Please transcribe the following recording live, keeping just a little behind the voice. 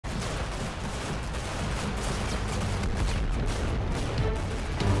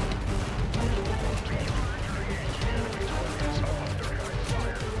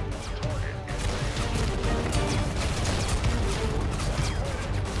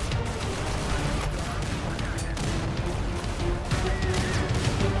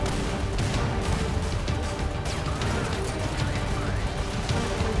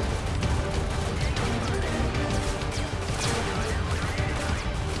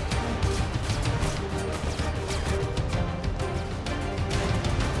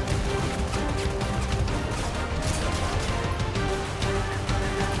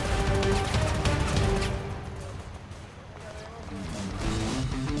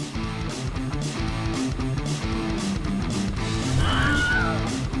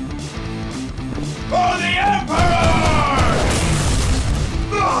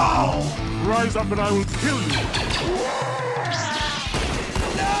rise up and I will kill you.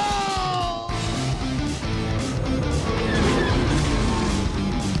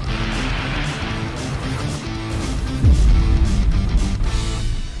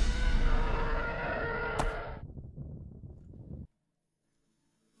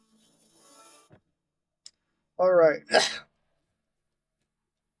 All right.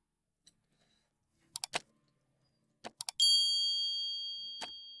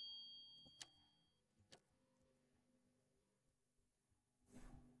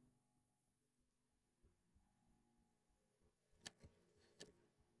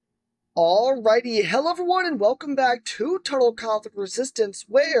 Alrighty, hello everyone, and welcome back to Total Conflict Resistance,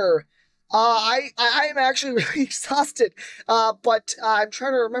 where I am actually really exhausted, but I'm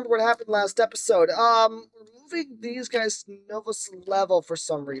trying to remember what happened last episode. We're moving these guys to Novus level for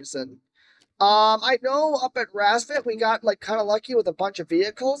some reason. I know up at Rassvet we got like kind of lucky with a bunch of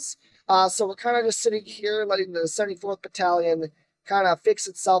vehicles, so we're kind of just sitting here letting the 74th Battalion kind of fix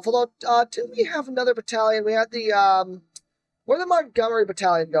itself. Although, didn't we have another battalion? We had the where'd the Montgomery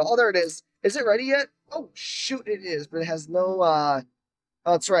Battalion go? Oh, there it is. Is it ready yet? Oh, shoot, it is, but it has no, oh,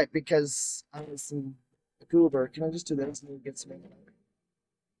 that's right, because I was in Goober. Can I just do this and get some ammo?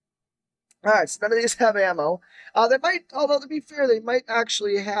 Alright, so none of these have ammo. They might, although to be fair, they might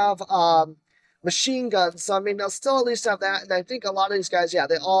actually have, machine guns, so I mean, they'll still at least have that, and I think a lot of these guys, yeah,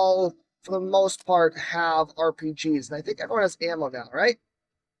 they all, for the most part, have RPGs, and I think everyone has ammo now, right?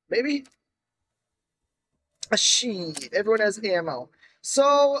 Maybe? Everyone has ammo.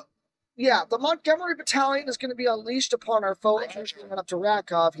 So, yeah, the Montgomery Battalion is going to be unleashed upon our foe. Actually, went up to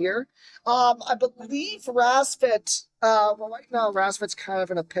Rakov here. I believe Rassvet, well, right now, Rassvet's kind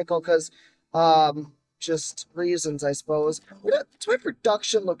of in a pickle because, just reasons, I suppose. What's my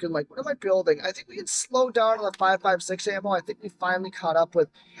production looking like? What am I building? I think we can slow down on the 5.56 ammo. I think we finally caught up with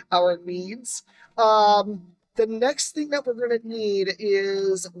our needs. The next thing that we're going to need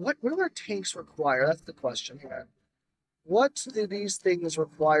is, what do our tanks require? That's the question here. What do these things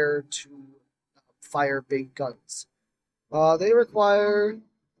require to fire big guns? They require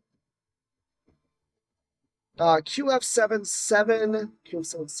QF77,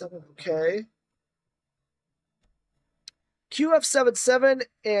 okay. QF77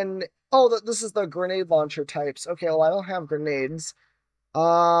 and, oh, this is the grenade launcher types. Okay, well, I don't have grenades.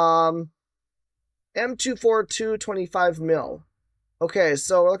 M242 25 mil. Okay,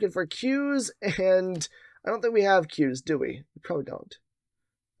 so we're looking for Qs, and I don't think we have Qs, do we? We probably don't.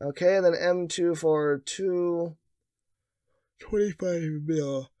 Okay, and then M242 25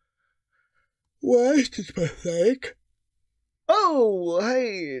 mil. What is pathetic? Oh,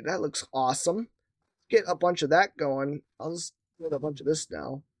 hey, that looks awesome. Get a bunch of that going. I'll just get a bunch of this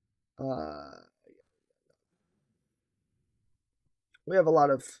now. We have a lot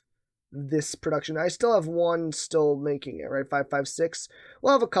of this production. I still have one still making it, right? 5.56.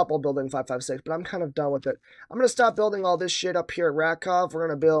 We'll have a couple building 5.56, but I'm kind of done with it. I'm going to stop building all this shit up here at Rakov. We're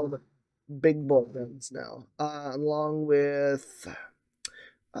going to build big bolt guns now, along with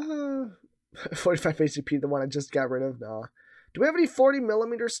 45 ACP, the one I just got rid of now. Do we have any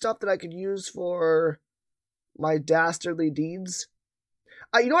 40mm stuff that I could use for my dastardly deeds?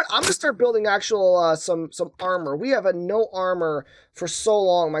 You know what? I'm gonna start building actual some armor. We have no armor for so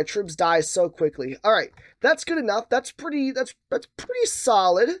long. My troops die so quickly. All right, that's good enough. That's pretty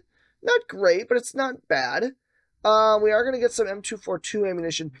solid. Not great, but it's not bad. We are gonna get some M242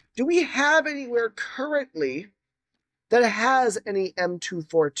 ammunition. Do we have anywhere currently that has any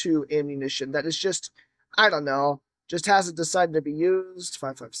M242 ammunition that is just, I don't know, just hasn't decided to be used?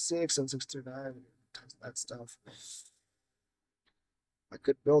 5.56 and 6.39, that stuff. I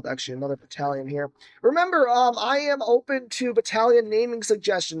could build actually another battalion here. Remember, I am open to battalion naming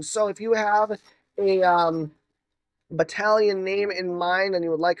suggestions. So if you have a battalion name in mind and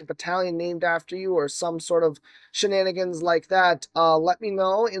you would like a battalion named after you or some sort of shenanigans like that, let me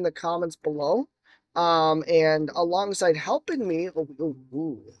know in the comments below. And alongside helping me,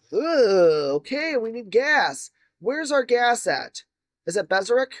 okay, we need gas. Where's our gas at? Is it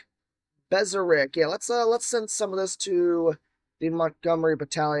Bezerick? Bezerick. Yeah, let's send some of this to the Montgomery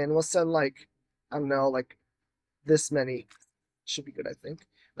Battalion. We'll send, like, I don't know, like this many. Should be good, I think.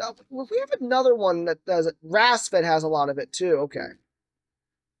 Now, if we have another one that does it, Rassvet has a lot of it too. Okay.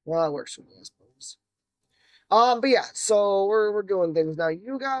 Well, that works for me, I suppose. But yeah, so we're doing things now.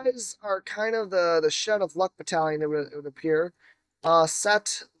 You guys are kind of the Shed of Luck Battalion, it would appear.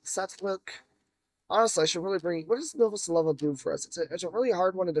 Look. Honestly, I should really bring. What does Novus level do for us? It's a really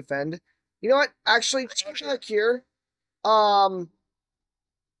hard one to defend. You know what? Actually, check here. Yeah,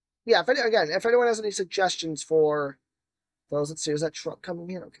 if anyone has any suggestions for those, let's see, is that truck coming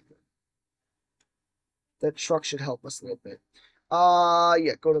in? Okay, good. That truck should help us a little bit.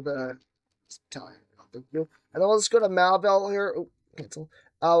 Yeah, go to the battalion. Thank you. And then let's go to Malville here. Oh, cancel.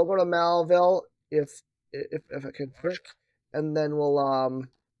 We'll go to Malville if I can quick. And then we'll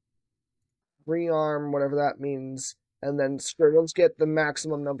rearm, whatever that means. And then let's get the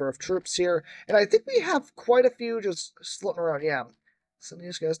maximum number of troops here. And I think we have quite a few just floating around. Yeah. Send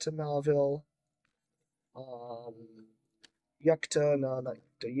these guys to Malville. Yukta, no, not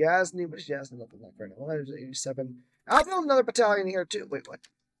Yasni. What is Yasni looking like right now? 187. I'll build another battalion here too. Wait, what?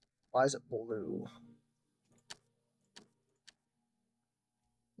 Why is it blue?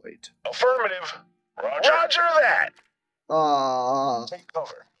 Wait. Affirmative. Roger that. Take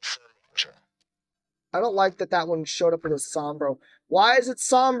cover. I don't like that one showed up with a sombro. Why is it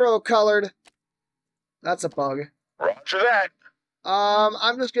sombro colored? That's a bug. Roger that.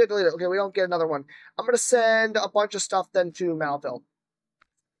 I'm just gonna delete it. Okay, we don't get another one. I'm gonna send a bunch of stuff then to Malville.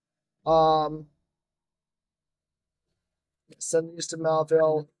 Send these to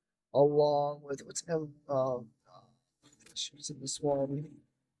Malville along with what's him. She's in this one.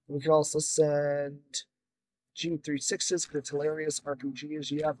 We can also send G36s because it's hilarious.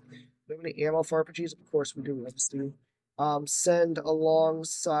 RPGs. Yeah. Do we have any ammo for RPGs? Of course we do. Let's do. Send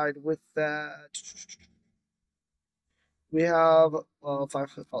alongside with that. We have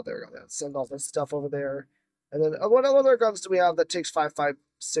 5. Oh, there we go. Send all this stuff over there, and then what other guns do we have that takes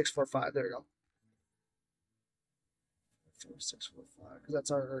 5.5645? There we go. 645, because that's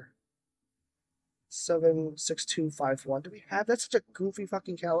our 7.6251. Do we have? That's such a goofy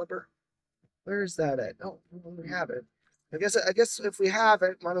fucking caliber. Where is that at? Oh, we have it. I guess if we have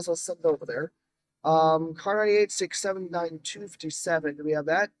it, might as well send it over there. Car 98 679257. Do we have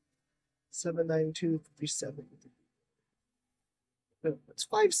that? 79257. It's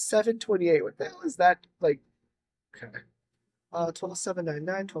 5728. What the hell is that? Like, okay.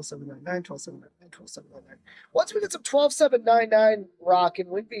 12799, 12799, 12799, 12799. Once we get some 12799 rocking,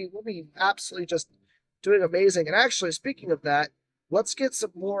 we'll be absolutely just doing amazing. And actually, speaking of that, let's get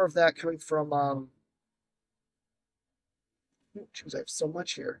some more of that coming from Jeez, I have so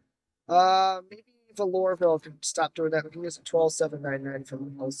much here. Maybe Valorville can stop doing that. We can get some 12799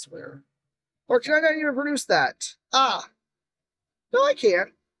 from elsewhere. Or can I not even produce that? Ah. No, I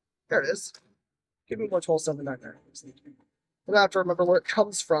can't. There it is. Give me more 12799. I don't have to remember where it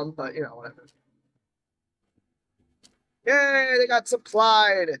comes from, but you know, whatever. Yay, they got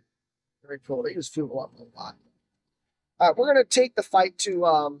supplied. Very cool. They use fuel up a lot. Alright, we're gonna take the fight to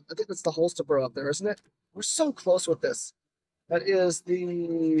I think it's the Holstebro up there, isn't it? We're so close with this. That is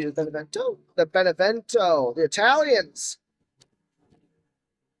the Benevento. The Benevento. The Italians.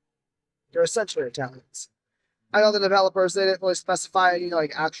 They're essentially Italians. I know the developers, they didn't really specify any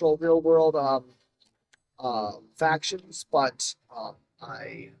like actual real world factions, but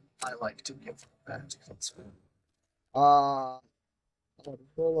I like to give that. Polo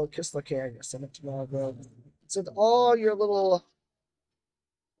Kisla Canyon, send it to Margot. Send all your little,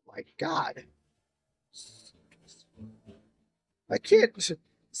 oh my god. I can't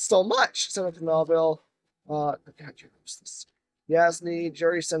so much. Send it to Melville. God, you this. Yasni,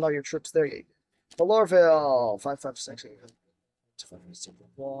 Jerry, send all your troops there. Valorville, 556. Yeah.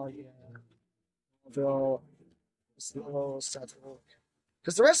 Valorville, slow,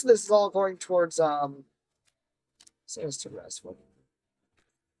 because the rest of this is all going towards sales to Rassvet.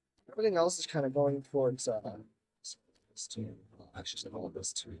 Everything else is kind of going towards actually all of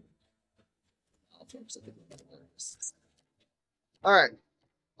this too. Alright.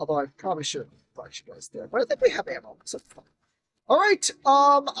 Although I probably should have you guys there. But I think we have ammo, so fun. Alright,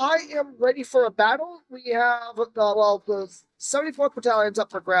 I am ready for a battle. We have, well, the 74th Battalion's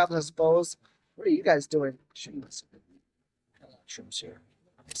up for grabs, I suppose. What are you guys doing? Jeez. Troops here.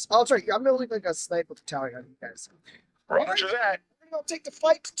 Oh, that's right. I'm building like a sniper battalion on you guys. Roger that. We're going to take the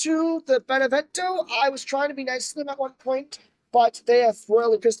fight to the Benevento. I was trying to be nice to them at one point, but they have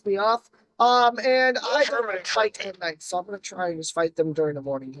royally pissed me off. And I don't fight at night, so I'm going to try and just fight them during the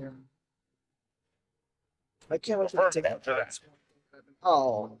morning here. I can't wait to take that.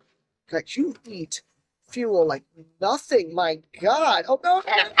 Oh, God, you eat fuel like nothing, my God. Oh, no,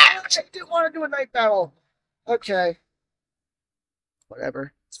 I didn't want to do a night battle. Okay.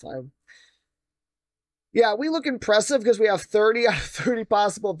 Whatever, it's fine. Yeah, we look impressive because we have 30 out of 30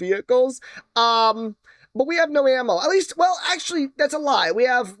 possible vehicles. But we have no ammo. At least, well, actually, that's a lie. We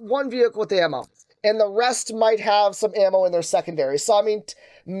have one vehicle with ammo. And the rest might have some ammo in their secondary. So, I mean,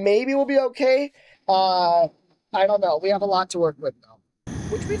 maybe we'll be okay. I don't know. We have a lot to work with, though.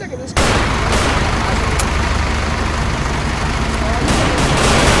 Which means I can just...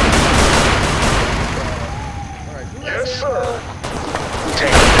 Alright, yes, sir.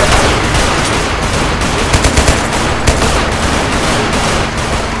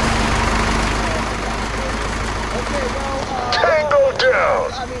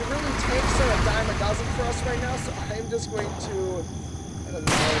 for us right now, so I'm just going to... I don't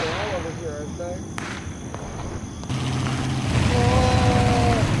know, they're all over here, aren't they?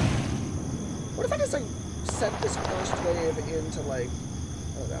 Oh! What if I just, like, sent this first wave into, like...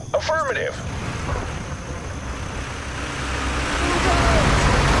 I don't know. Affirmative.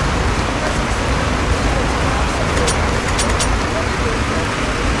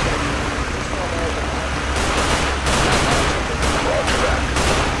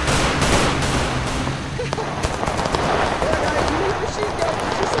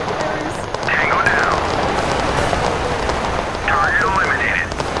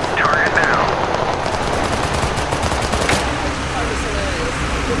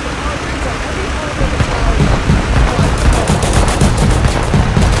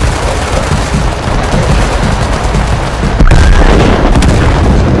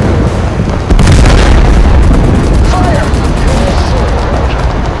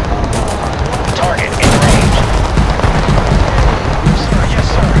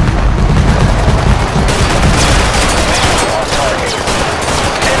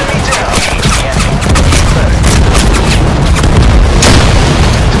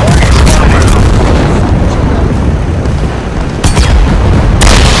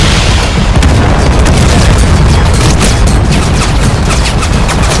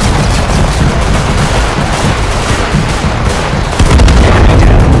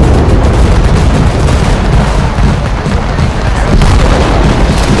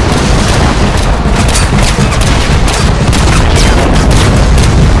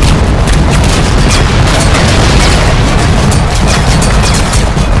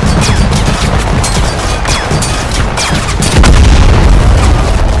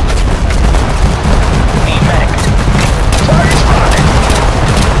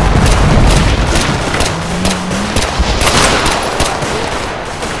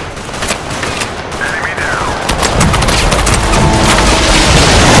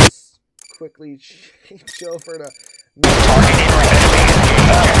 Quickly change over to...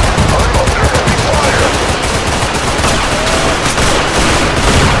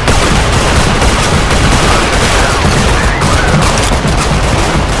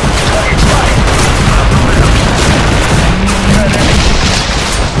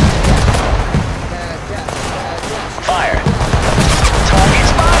 Fire. Target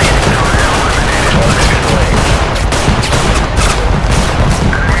spotted.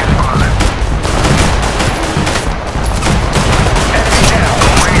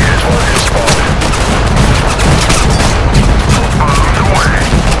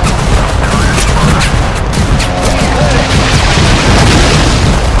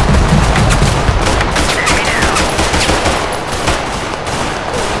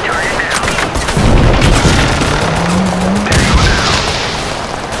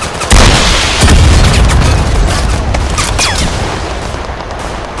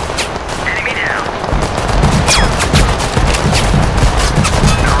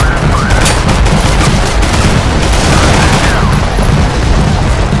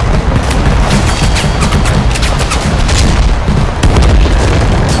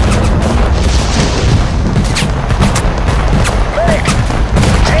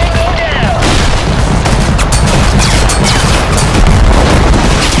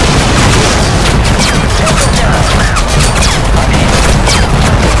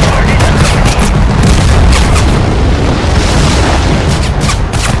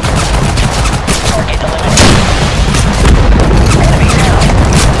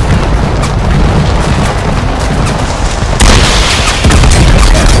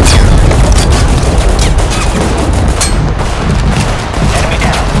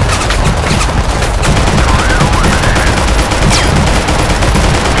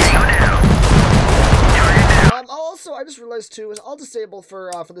 Too is I'll disable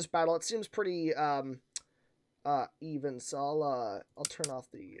for this battle. It seems pretty even, so I'll turn off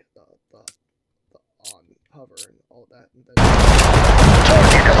the on hover and all that. And then...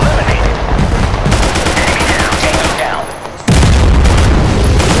 Target eliminated. Enemy down. Take him down.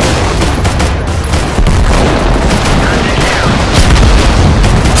 Enemy down.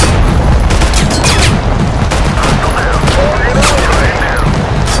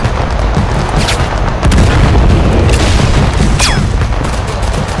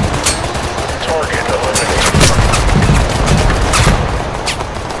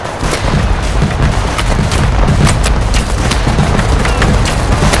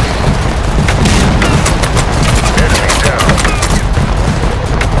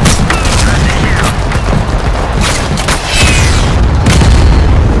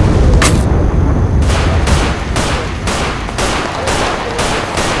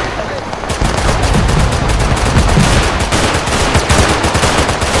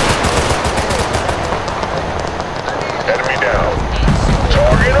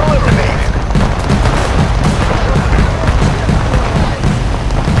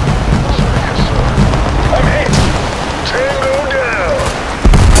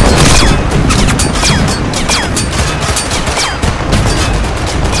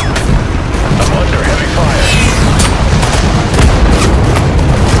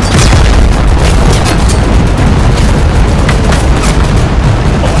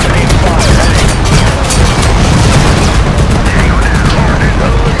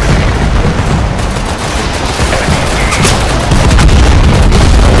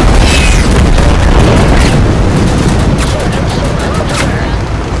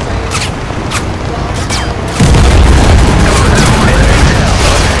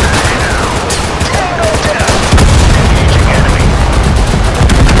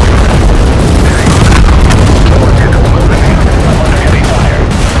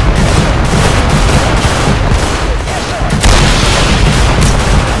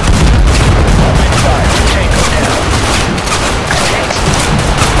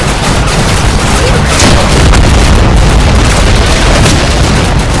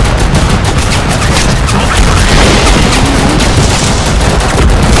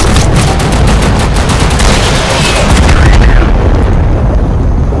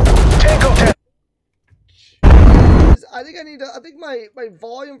 my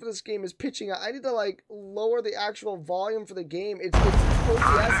volume for this game is pitching. I need to like lower the actual volume for the game. It's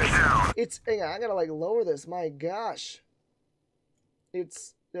OBS. It's hang on, I gotta like lower this. My gosh,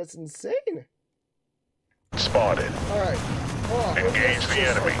 that's insane. Spotted. All right, hold on. Engage the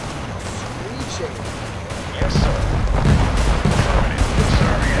enemy. Reaching. Yes, sir. Affirmative.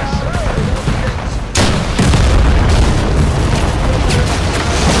 Sir, yes, sir.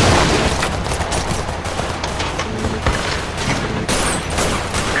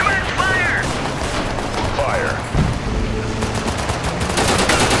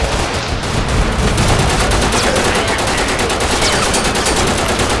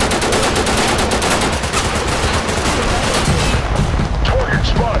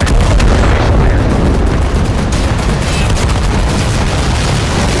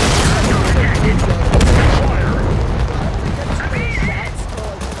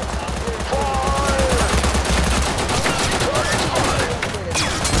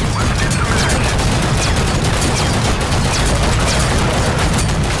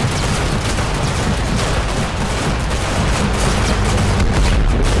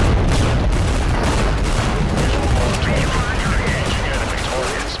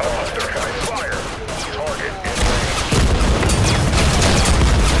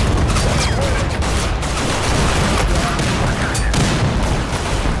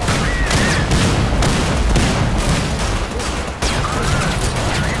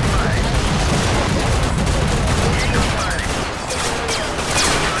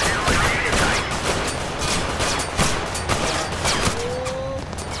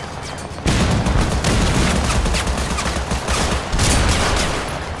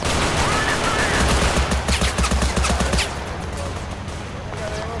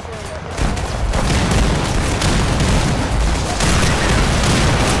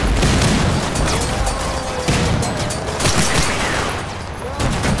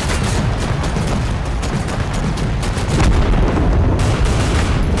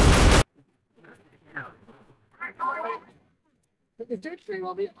 The victory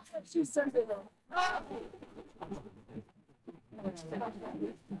will be she sent it.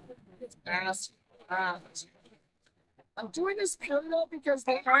 It's ass. I'm doing this parallel because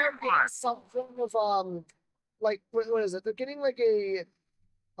they are getting some form of like what is it? They're getting like a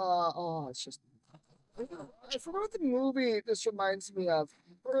it's just I forgot what the movie this reminds me of.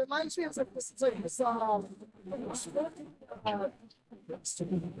 It reminds me of like this. It's like this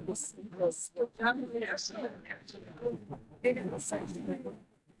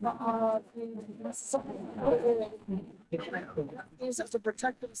These have to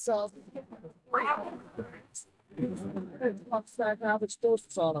protect themselves. Have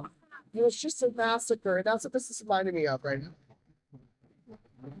explosives on them. It was just a massacre, and that's what this is reminding me of right now.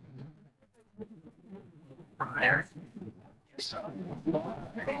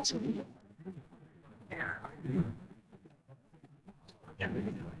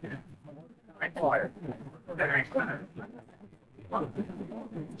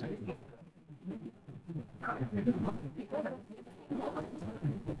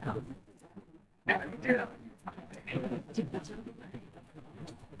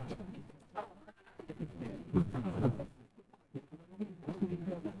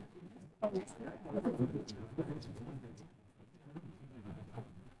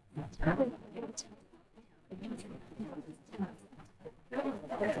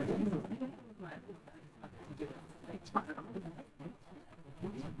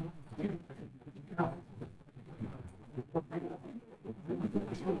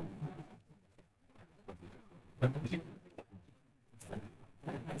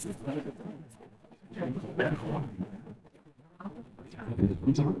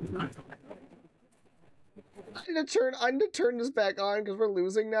 I need to turn this back on because we're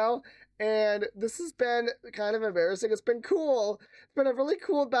losing now, and this has been kind of embarrassing. It's been cool. It's been a really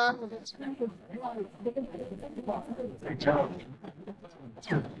cool battle.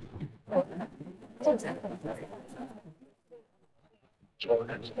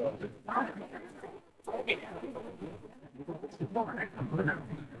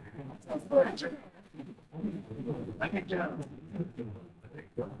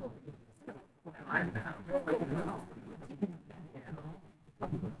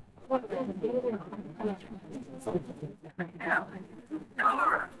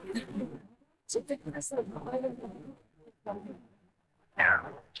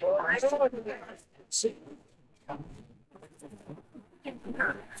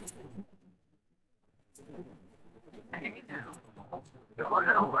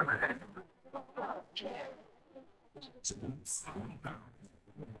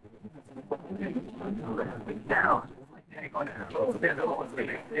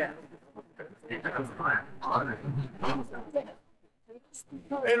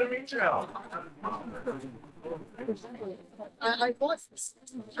 Enemy down. I bought this.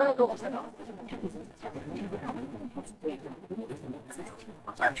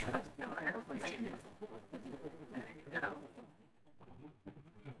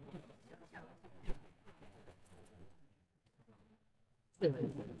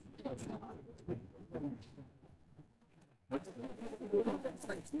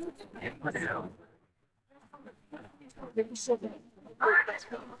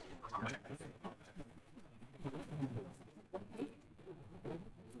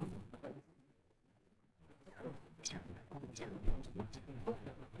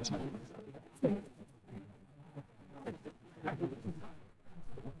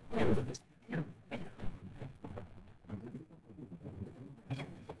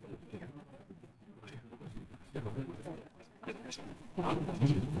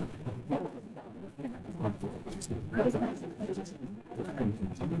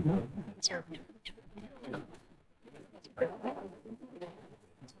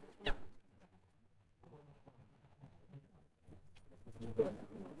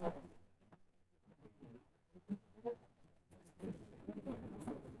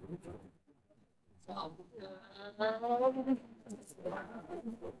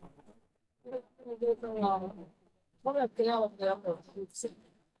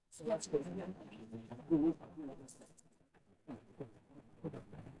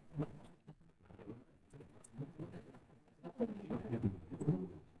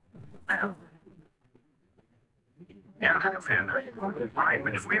 Ja, fine,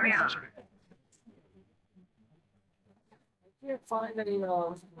 but if we may ask. Can't find any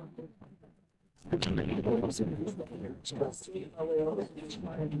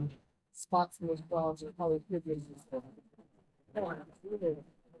spots in those clouds are probably hidden.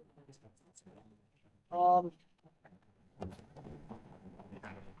 Um,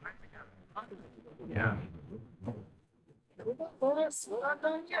 Yeah. we're not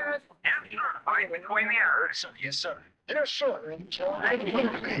done yet. Yeah, sure. Fine, between the hours. Yes, sir. Yes, sir.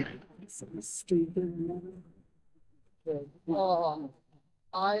 Stupid.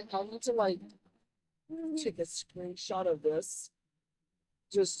 I need to like take a screenshot of this.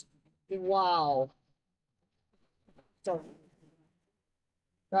 Just wow. So,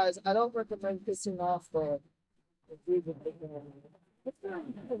 guys, I don't recommend pissing off the dude that they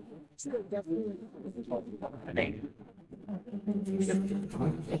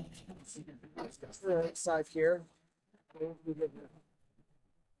We're inside here.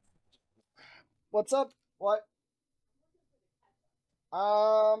 What's up? What?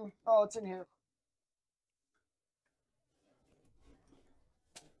 Oh, it's in here.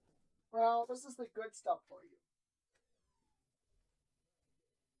 Well, this is the good stuff for you.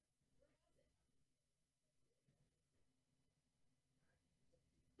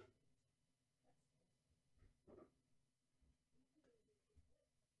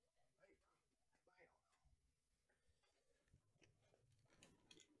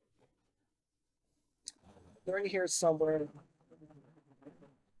 They're in here somewhere.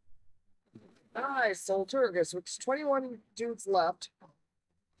 Nice, so Turgus, which 21 dudes left.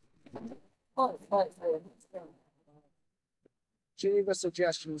 Oh, Geneva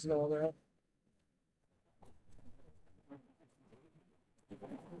suggestions and all that.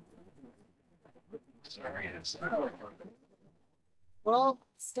 Well,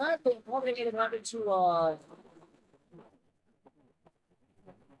 start they probably need to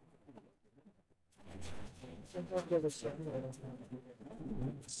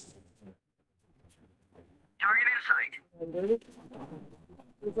Target in sight.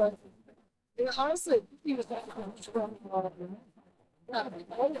 Honestly, he was yeah, Yeah.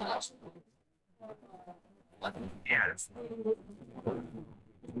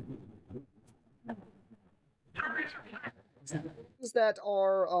 that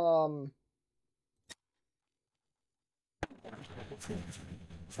are oh,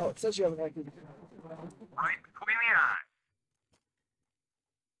 it says you have an active. Right between the eye.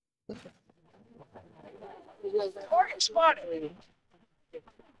 Target spotted.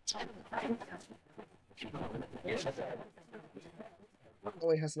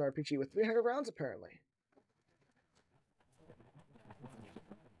 Only has an RPG with 300 rounds, apparently.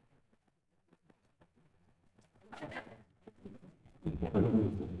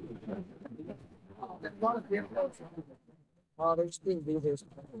 Oh, there's been leaders.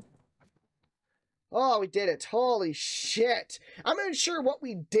 Oh, we did it. Holy shit. I'm not sure what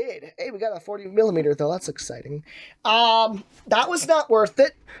we did. Hey, we got a 40mm though. That's exciting. That was not worth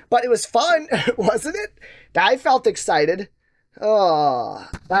it, but it was fun, wasn't it? I felt excited. Oh,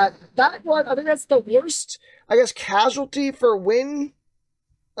 that one, I think that's the worst, I guess, casualty for win,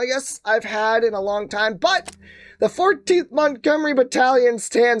 I guess, I've had in a long time. But the 14th Montgomery Battalion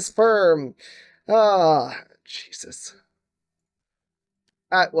stands firm. Ah, Jesus.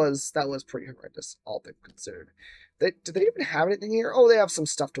 That was pretty horrendous, all things considered. Do they even have anything here? Oh, they have some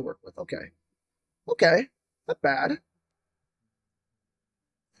stuff to work with. Okay. Okay. Not bad.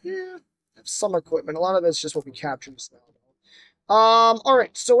 Yeah. Have some equipment. A lot of it's just what we captured just now.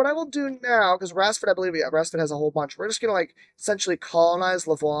 Alright, so what I will do now, because Rassvet, I believe, yeah, Rassvet has a whole bunch. We're just gonna, like, essentially colonize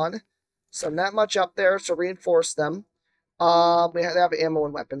Lugano. Send that much up there to reinforce them. They have ammo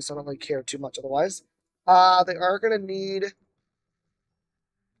and weapons, so I don't really care too much otherwise. They are gonna need...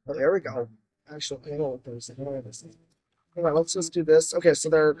 Oh, there we go. Actually, I know what there's. Alright, let's just do this. Okay, so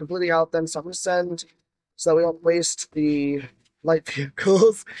they're completely out then, so I'm gonna send so that we don't waste the light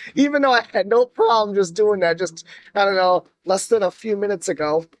vehicles. Even though I had no problem just doing that, just, I don't know, less than a few minutes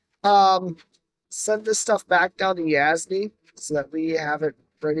ago. Send this stuff back down to Yasny so that we have it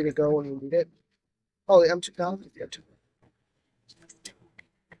ready to go when we need it. Oh, the M2 now? The M2.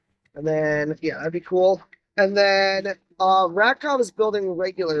 And then, yeah, that'd be cool. And then, Rakov is building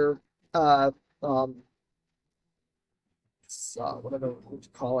regular, whatever you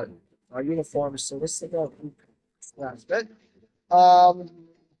call it, uniforms. So this is Rassvet.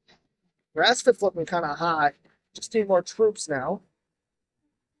 Rassvet's looking kind of hot. Just need more troops now.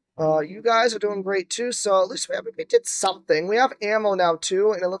 You guys are doing great too, so at least we did something. We have ammo now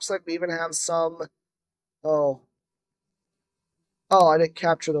too, and it looks like we even have some... Oh, I didn't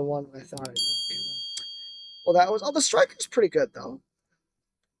capture the one I thought I did. Well, that was... Oh, the striker's pretty good, though.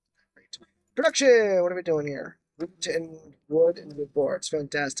 Great. Production! What are we doing here? Wood and wood boards.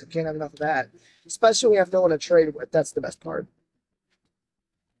 Fantastic. Can't have enough of that. Especially when we have no one to trade with. That's the best part.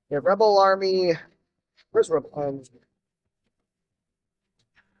 Yeah, Rebel Army... Where's Rebel Army?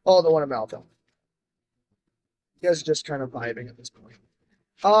 Oh, the one in Malville. You guys are just kind of vibing at this point.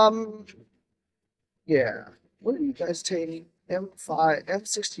 Yeah. What are you guys taking? M5,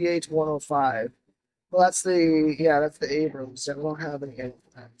 M68 105. Well, that's the, that's the Abrams. I don't have any.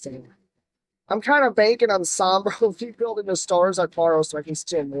 I'm kind of banking on Sombra rebuilding the stars at Faro so I can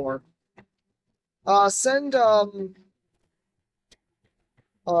stand more. Send, the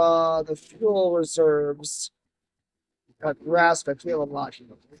fuel reserves at Rassvet. We have a lot here.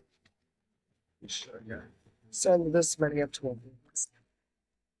 Sure, yeah. Send this many up to one.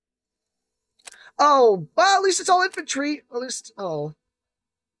 Oh, well, at least it's all infantry. At least, oh.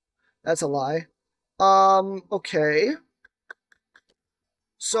 That's a lie. Okay.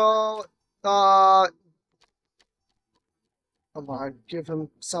 So, come on, give him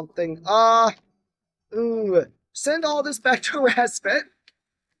something. Send all this back to Rassvet.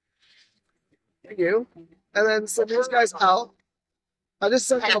 Thank you. And then send these guys out. I just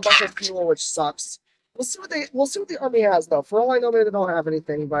sent them a bunch of fuel, which sucks. We'll see what the army has, though. For all I know, maybe they don't have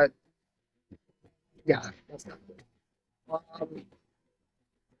anything, but yeah, that's not good.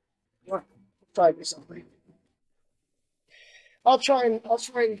 Try to do something. I'll try and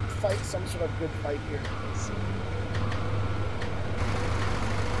fight some sort of good fight here. Let's see.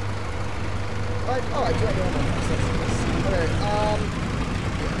 I do have ammo.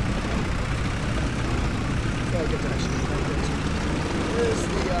 Okay, get that shit. Here's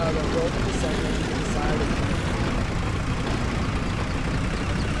the road to the segment inside.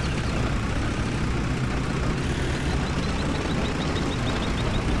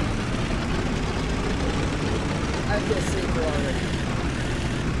 I feel safer already.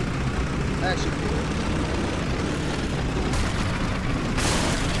 I actually feel it.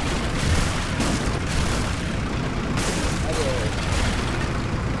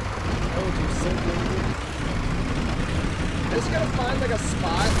 I will do simply. I just gotta find like a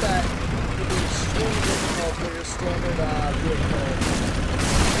spot that would be extremely difficult for your standard vehicle.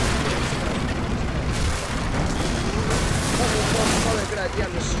 Probably a good idea.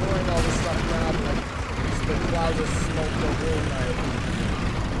 I'm destroying all this stuff now, but the clouds of smoke go really right.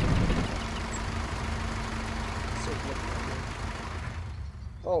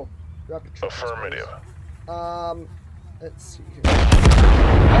 Oh, drop the truck. Affirmative. Let's see here.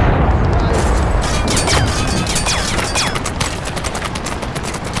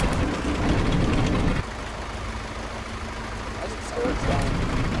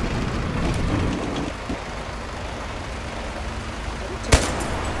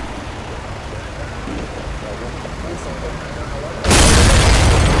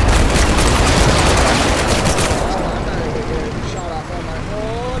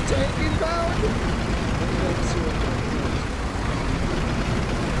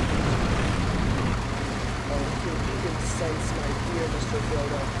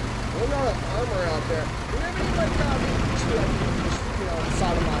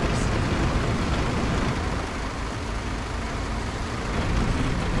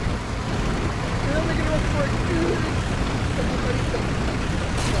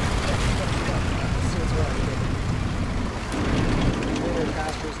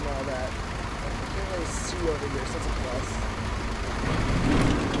 and all that. I can't really see over here, so that's a plus.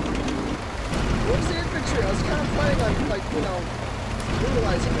 Where's the infantry? I was kind of planning on, like, you know,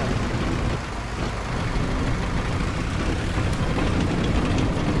 brutalizing them.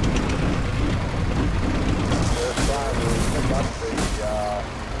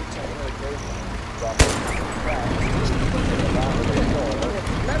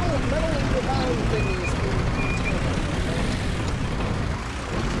 Metal battling thingies.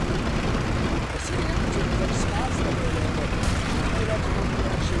 I see the infantry with like spots everywhere, but I don't know if you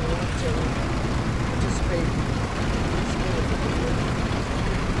actually want to participate.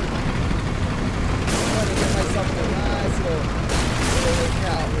 I'm trying to get myself in a nice little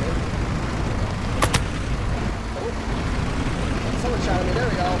cow here. Oh. Someone shot at me. There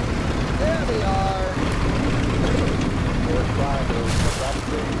we go. There we are. We're trying to stop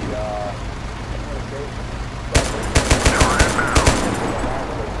the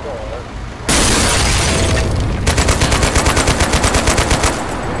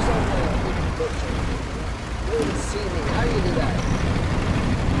you didn't see me. How do you do that?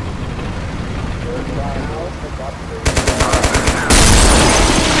 We're trying to stop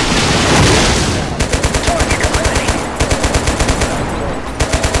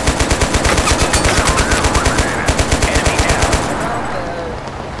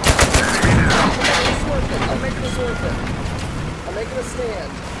I'm making a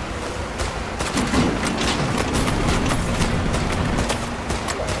stand.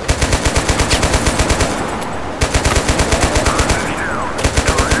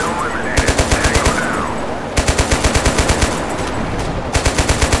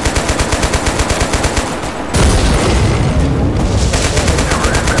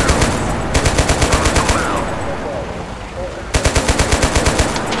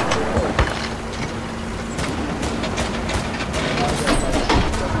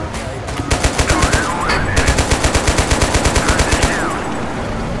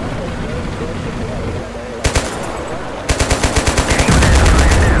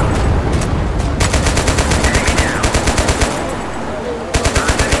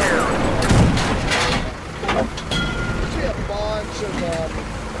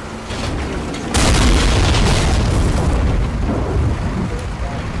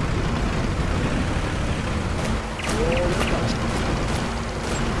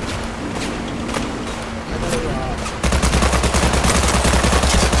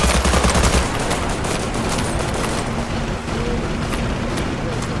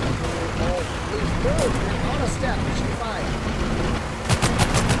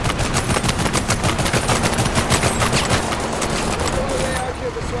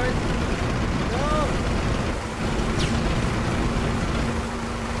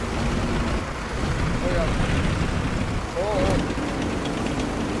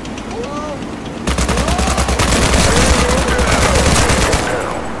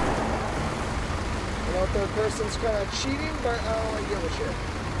 Person's kind of cheating, but I don't like give a shit.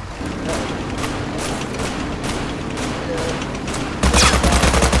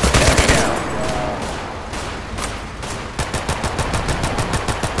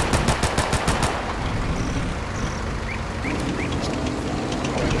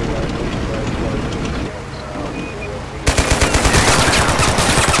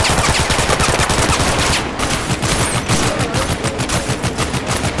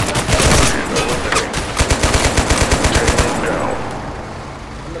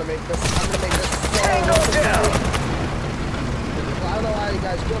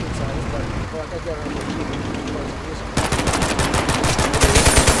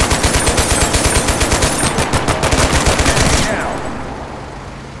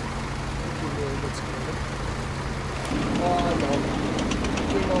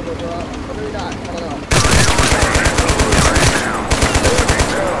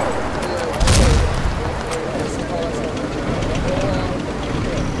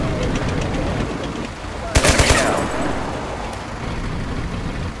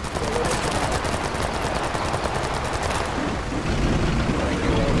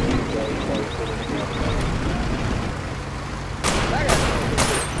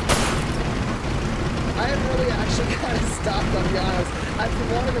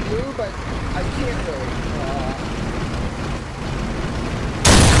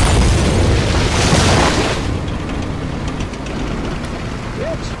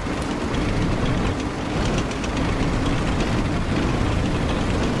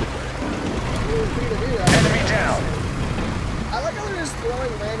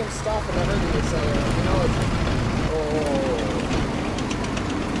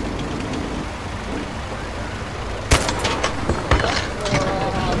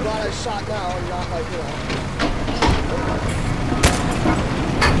 shot now and not like, you know.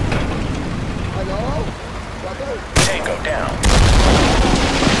 Hello? Brother? Tango down.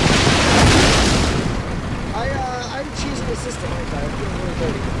 I'm cheesing the system, aren't I? I'm feeling really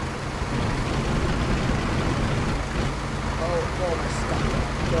dirty. Oh, my stuck.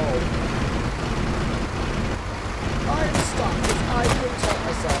 No. I'm stuck because I couldn't help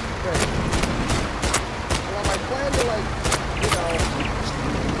myself. Great. Well, my plan to, like, you know...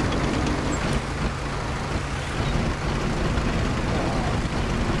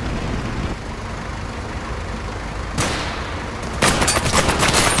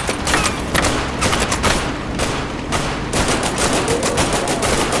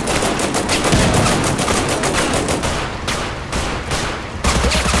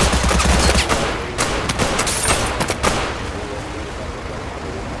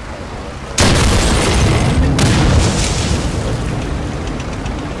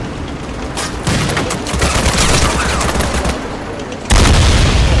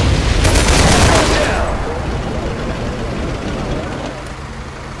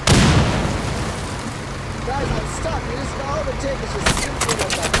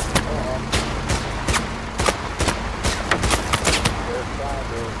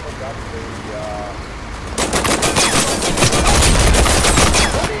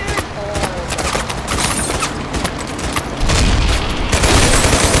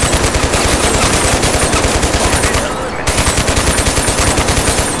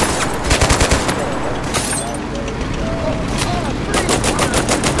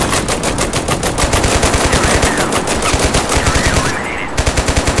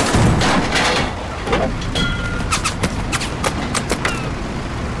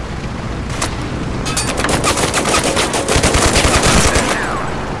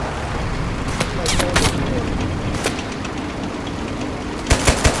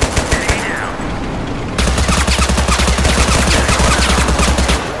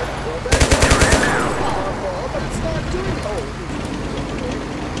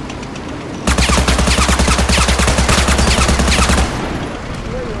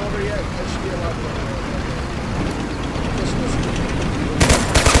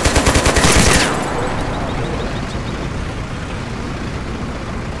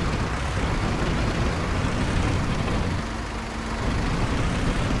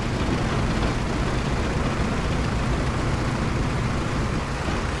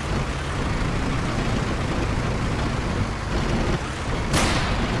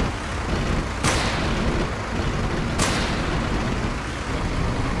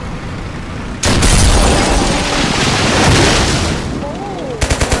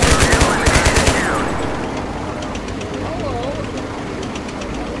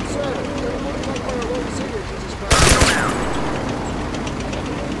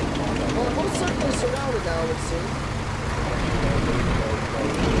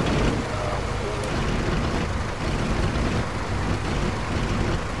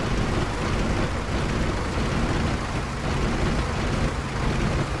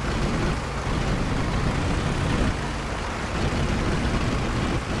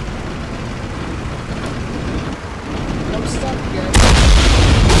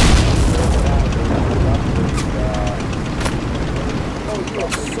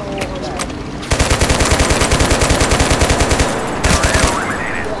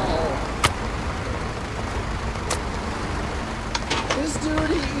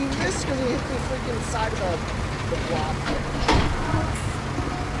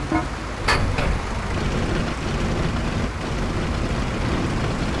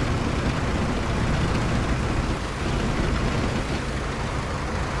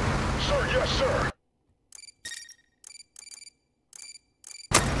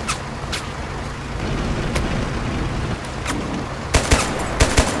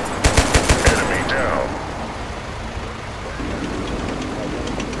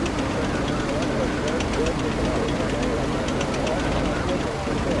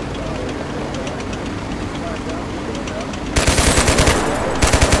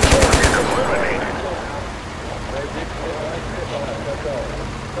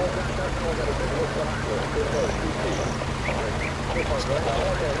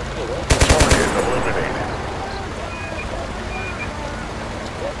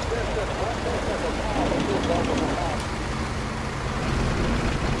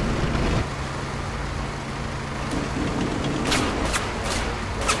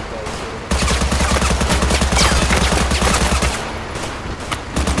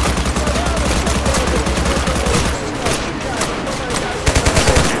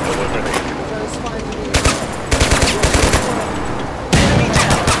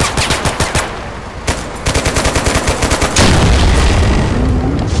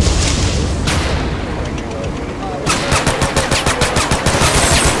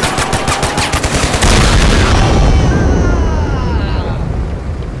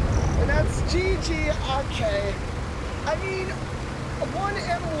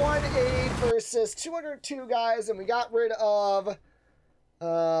 versus 202 guys, and we got rid of...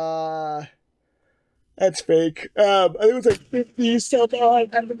 That's fake. I think it was like 50 stuff on.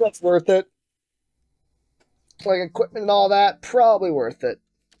 I think that's worth it. Like equipment and all that, probably worth it.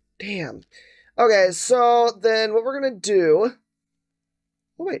 Damn. Okay, so then what we're gonna do...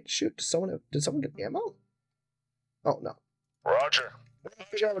 Oh wait, shoot, did someone get ammo? Oh no. Roger.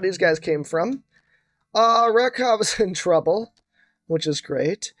 Figure out where these guys came from. Rekhov's in trouble, which is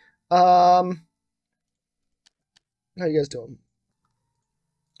great. How you guys doing?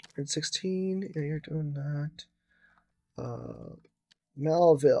 16, yeah, you're doing that.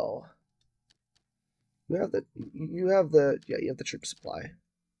 Melville. You have the troop supply.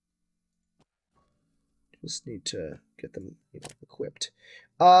 Just need to get them, equipped.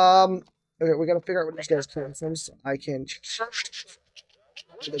 Okay, we gotta figure out where these guys come from, so I can. They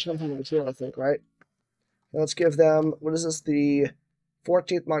come from the field, I think, right? Let's give them. What is this? The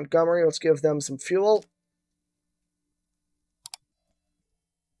 14th Montgomery. Let's give them some fuel.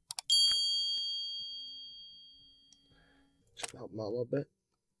 Should help them out a little bit.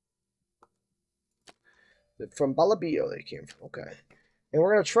 From Balabio they came from. Okay. And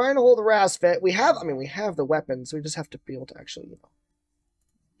we're going to try and hold the Rassvet. We have the weapons. We just have to be able to actually,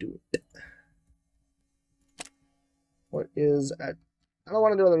 do it. What is at... I don't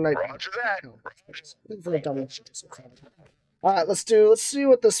want to do another night. Roger that. For the double. Alright, let's see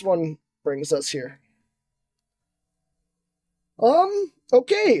what this one brings us here.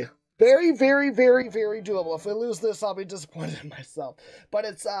 Okay. Very, very, very, very doable. If we lose this, I'll be disappointed in myself. But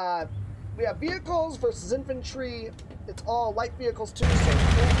it's, we have vehicles versus infantry. It's all light vehicles too, so I'm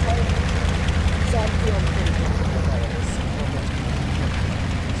feeling pretty comfortable with all of this.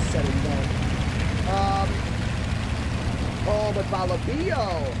 Set it down. Oh, but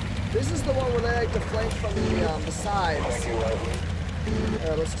Balabio! This is the one where they like to flank from the sides.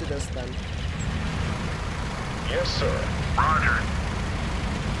 Let's do this then. Yes, sir. Roger.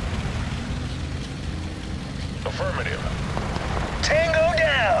 Affirmative. Tango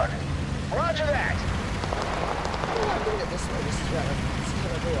down. Roger that. I'm doing it this way. This is what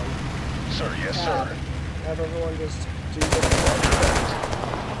everyone. Sir, yes, sir. Have everyone just do this. Roger that.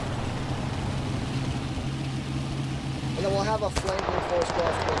 And then we'll have a flanking force go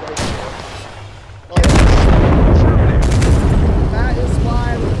off to the right here. That is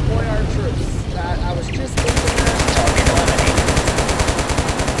why we deploy our troops. I was just thinking that.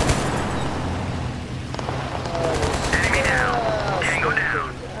 Enemy down. Tango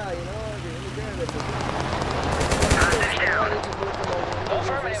down. Yeah, you know, it'd be really good if we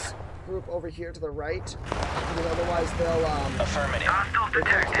Affirmative. group over here to the right, because otherwise they'll Affirmative. Hostiles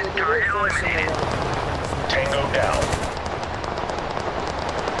detected. Target eliminated. Tango down.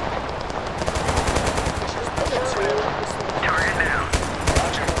 Target down.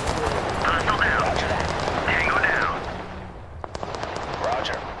 Roger. Hostile down. Roger that. Tango down.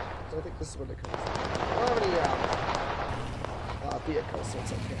 Roger. So I think this is where they come from. I don't have any vehicles, so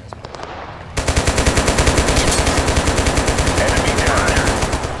it's okay. Enemy down.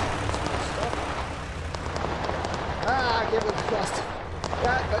 I can't believe the crust.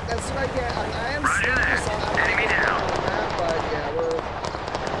 That's what I get. I am Roger that. so I'm Enemy down. that, but yeah, we're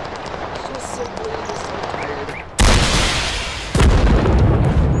just simply just so tired.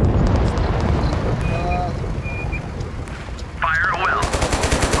 Fire at will.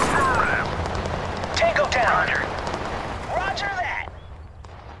 Affirmative. Tango down. Roger. Roger that.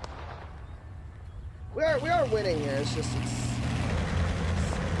 We are winning here. It's just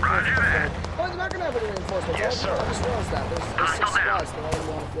Roger that. Oh, they're not gonna have any reinforcements. Yes, I sir. just realized that. There's 6 Hostile down. squads. They're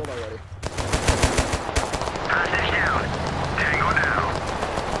all on the field already. Hostage down. Tango down.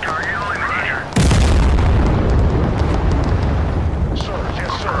 Target eliminated. Sir,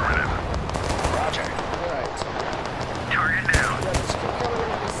 yes, sir. Affirmative. Roger. Alright. Target down. Yeah, just keep coming in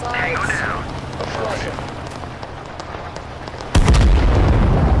from the sides. Tango down. Affirmative.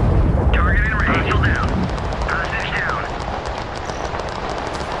 Target in range. Hostile down. Hostage down.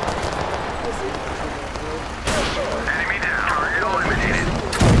 Enemy down. Target eliminated.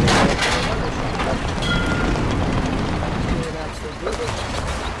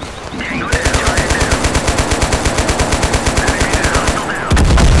 Tango down. Target down. Enemy down. Hostile down.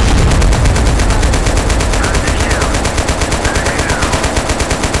 Hostage down. Enemy down.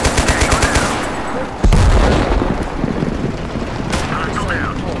 Tango down. Hostile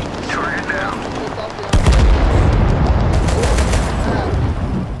down. Target down.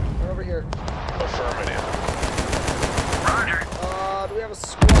 They're over here. Affirmative. Roger. Do we have a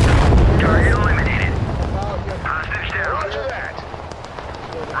squad? Target eliminated. Yeah. Hostage down. Roger that.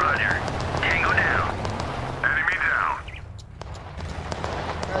 Roger. Tango down. Enemy down.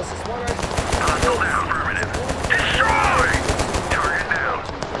 Guys, this one right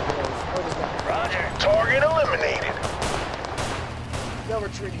They'll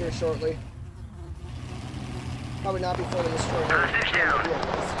retreat here shortly. Probably not before they destroy her. Hostage down.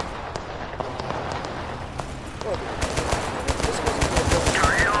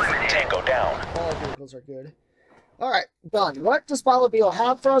 Target eliminated. Tango down. All vehicles are good. Alright, done. What does Balabio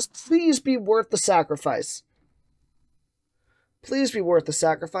have for us? Please be worth the sacrifice. Please be worth the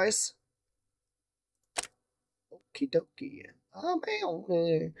sacrifice. Okie dokie.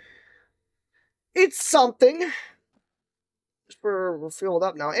 It's something. We're filled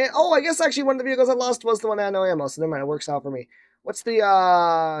up now. And, oh, I guess actually one of the vehicles I lost was the one that had no ammo, so never mind, it works out for me. What's the,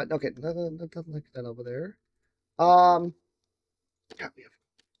 okay, nothing like that over there. God, we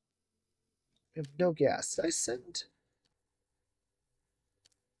have no gas. Did I send?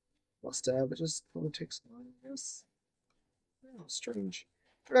 Must have, it just only takes one, I guess. Oh, strange.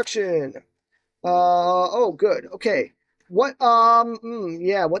 Production. Oh, good. Okay. What,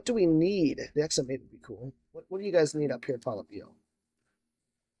 yeah, what do we need? The XM8 would be cool. What do you guys need up here at Palapio?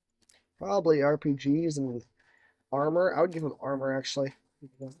 Probably RPGs and armor. I would give them armor, actually.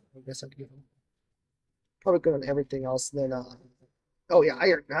 I guess I'd give them. Probably good on everything else. Then, oh yeah,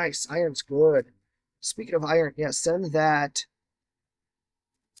 iron. Nice. Iron's good. Speaking of iron, yeah, send that.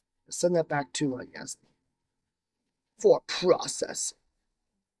 Send that back to, I guess, for process.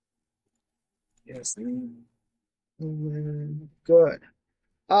 Yes. Good.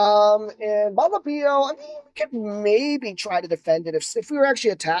 And Balapio, I mean, we could maybe try to defend it if we were actually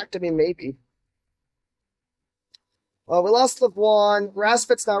attacked. I mean, maybe. Well, we lost Lev1.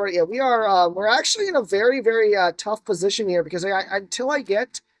 Rassvet's not ready. Yeah, we are. We're actually in a very, very tough position here because until I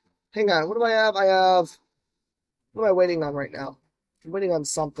get. Hang on. What do I have? I have. What am I waiting on right now? I'm waiting on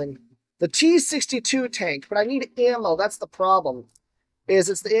something. The T-62 tank, but I need ammo. That's the problem.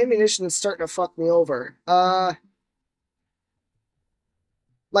 It's the ammunition that's starting to fuck me over.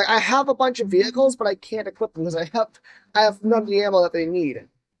 Like, I have a bunch of vehicles, but I can't equip them because I have none of the ammo that they need.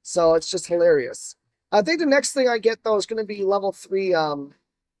 So it's just hilarious. I think the next thing I get, though, is going to be level 3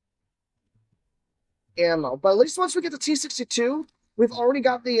 ammo. But at least once we get the T-62, we've already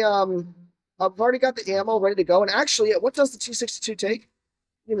got the I've already got the ammo ready to go. And actually, what does the T-62 take?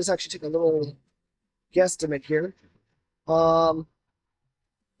 Let me just actually take a little guesstimate here.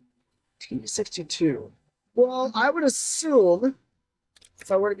 T-62. Well, I would assume,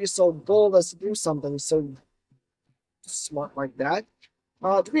 if I were to be so bold as to do something so smart like that.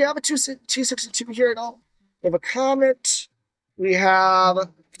 Do we have a T-62 here at all? We have a Comet. We have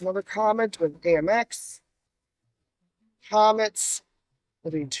another Comet with AMX. Comets.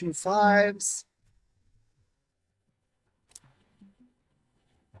 Maybe 2 5s.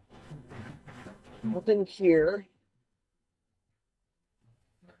 Nothing here.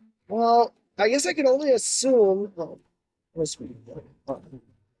 Well, I guess I can only assume. I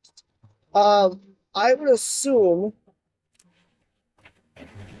would assume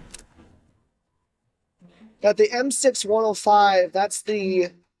that the M6105, that's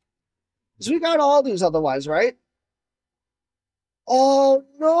the. Because we got all these otherwise, right? Oh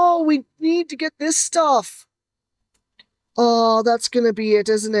no, we need to get this stuff. Oh, that's gonna be it,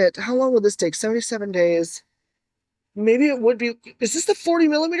 isn't it? How long will this take? 77 days. Maybe it would be. Is this the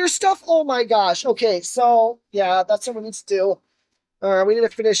 40mm stuff? Oh my gosh. Okay, so yeah, that's what we need to do. We need to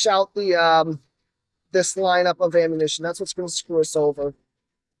finish out the this lineup of ammunition. That's what's gonna screw us over.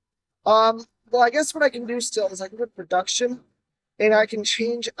 Well, I guess what I can do still is I can go to production, and I can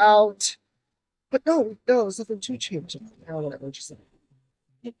change out. But no, there's nothing to change. Oh, whatever.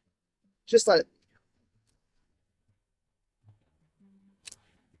 Just let it.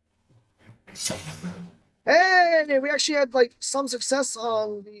 Hey, we actually had like some success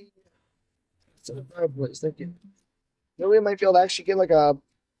on the driveways. Thank you. Maybe we might be able to actually get like a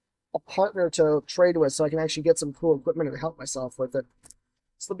partner to trade with, so I can actually get some cool equipment and help myself with it.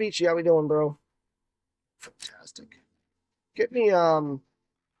 Slabici, how we doing, bro? Fantastic. Get me some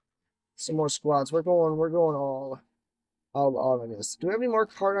more squads. We're going all on this. Do we have any more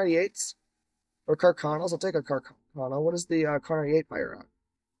Car 98s or Carcanos? I'll take a Carcano. What is the Car 98 fire on?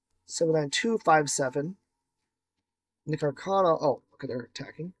 79257. The Carcano. Oh, okay, they're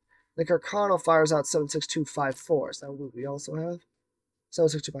attacking. The Carcano fires out 76254. Is that what we also have?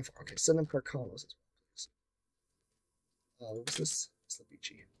 76254. Okay, send them Carcanos as well. What was this?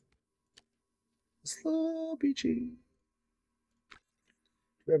 Slabici. Slabici.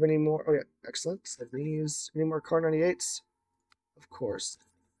 Do we have any more? Oh, yeah, excellent. These. Any more Car 98s? Of course.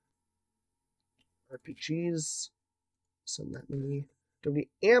 RPGs. Send that many. Do we need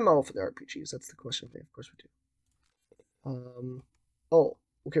ammo for the RPGs? That's the question. Of course we do. Oh,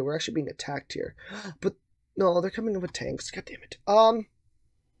 okay, we're actually being attacked here. But, no, they're coming in with tanks. God damn it.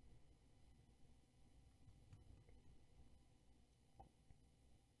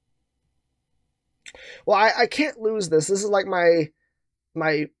 Well, I can't lose this. This is like my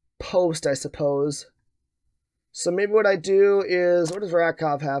post, I suppose. So maybe what I do is, what does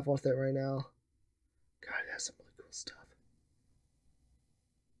Rakov have with it right now? God, it has some really cool stuff.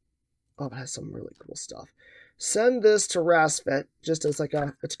 Oh, it has some really cool stuff. Send this to Rassvet, just as like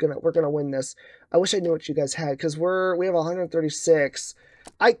we're gonna win this. I wish I knew what you guys had, because we have 136.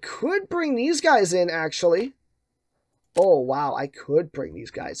 I could bring these guys in, actually. Oh, wow, I could bring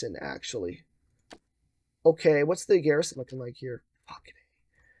these guys in, actually. Okay, what's the garrison looking like here? Fucking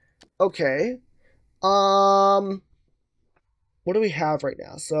A. Okay. What do we have right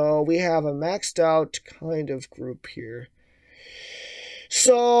now? So we have a maxed out kind of group here.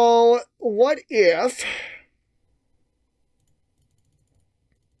 So what if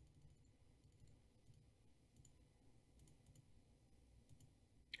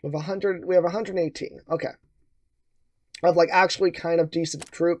we have 118. Okay. Of like actually kind of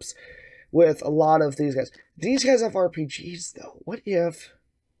decent troops with a lot of these guys. These guys have RPGs though. What if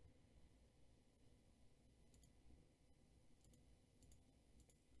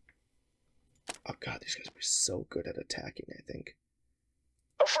oh god, these guys would be so good at attacking, I think.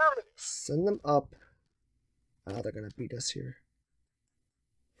 Affirmative. Send them up. Oh, they're gonna beat us here.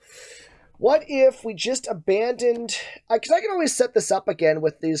 What if we just abandoned... Because I can always set this up again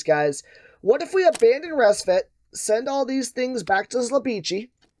with these guys. What if we abandon Rassvet, send all these things back to Slabici,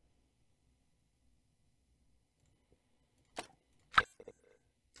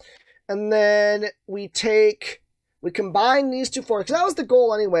 and then we combine these two forces. Because that was the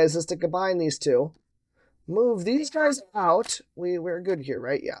goal anyways, is to combine these two. Move these guys out. We're good here,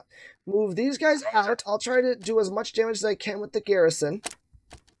 right? Yeah. Move these guys out. I'll try to do as much damage as I can with the garrison.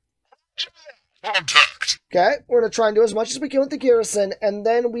 Contact. Okay, we're gonna try and do as much as we can with the garrison, and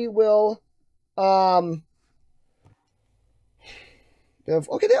then we will, okay,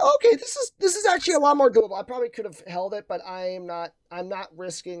 this is actually a lot more doable. I probably could have held it, but I'm not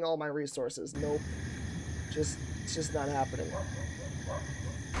risking all my resources. Nope, it's just not happening.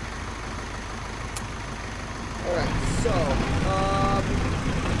 All right, so, oh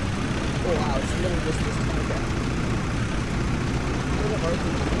wow, it's literally just this time. Okay.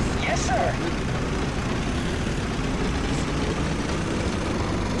 Yes, sir.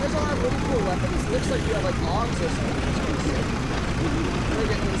 You guys all have really cool weapons. Looks like you have like logs or something. That's pretty sick. We're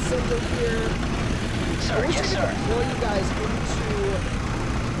getting the symbol here. Sir, I wish yes, I could sir. deploy you guys into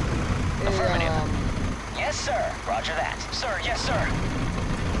Affirmative. Yes, sir. Roger that. Sir, yes, sir.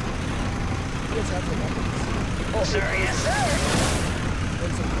 You guys have the weapons. Oh, Sir, yes, sir.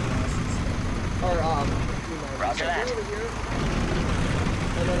 and some glasses. Or, Roger that. Over here.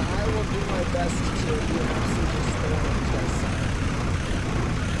 And then I will do my best to do an absolute just throw on these guys' side.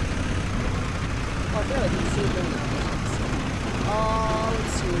 Oh, I forgot I can see them now.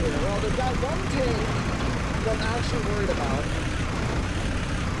 Let's see here. Well, they've got one tank that I'm actually worried about.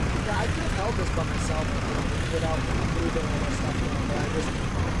 Yeah, I could have held this by myself without moving all my stuff around, but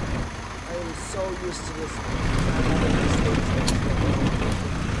I am so used to this.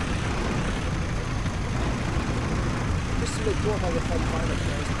 This would be cool if I could find a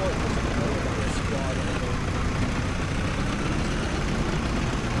transport with a squad.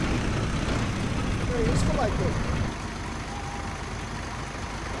 Very useful, I think.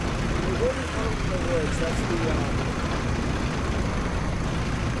 We will be coming from the woods. That's the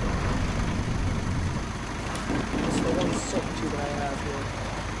one certainty that I have here.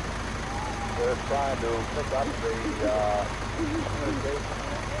 We're trying to pick up the communication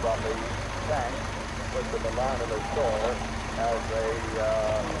from the tank, put them in line of the shore as a...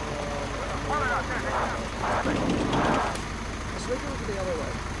 Let's make it look the other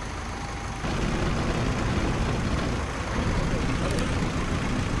way.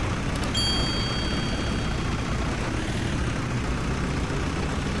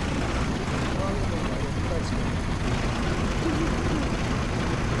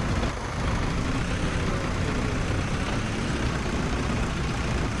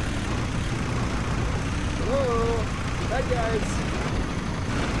 Hi guys!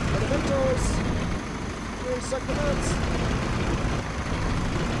 Elementals! Hey, suck the nuts!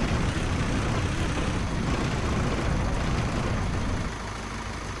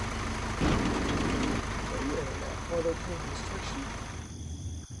 Oh, they're paying restriction?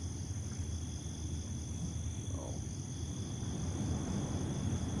 Oh.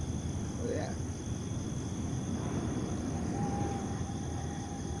 Oh, yeah.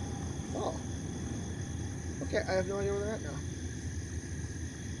 Oh. Okay, I have no idea where they're at now.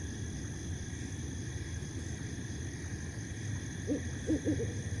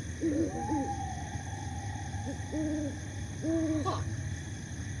 Huh.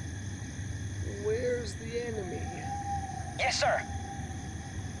 Where sir.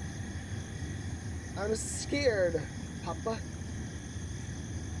 I'm scared, Papa.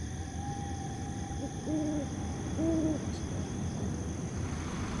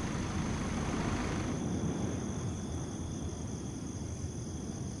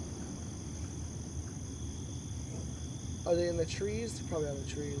 Are they in the trees? They're probably on the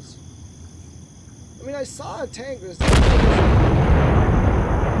trees. I mean, I saw a tank. Hey,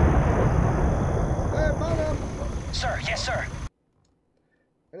 Mama! Sir, yes, sir.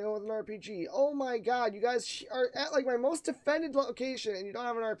 Anyone with an RPG? Oh my god, you guys are at like my most defended location and you don't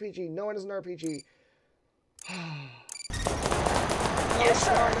have an RPG. No one has an RPG. Yes,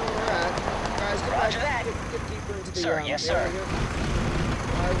 sir. I know where we're at. Guys, get Roger back, that. get deeper into the Sir, yes, sir. area.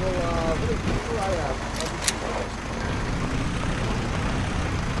 I will, what do I have?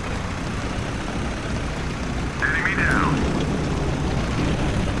 Enemy down.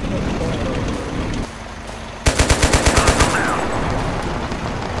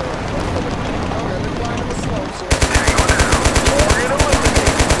 Okay, they're climbing the slopes here. Tango down. Target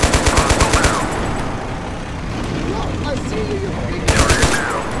eliminated. Hostile down. No, I see you, you freak. Target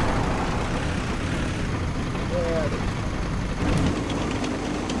down. Yeah, Tango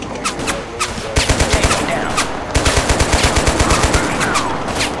down.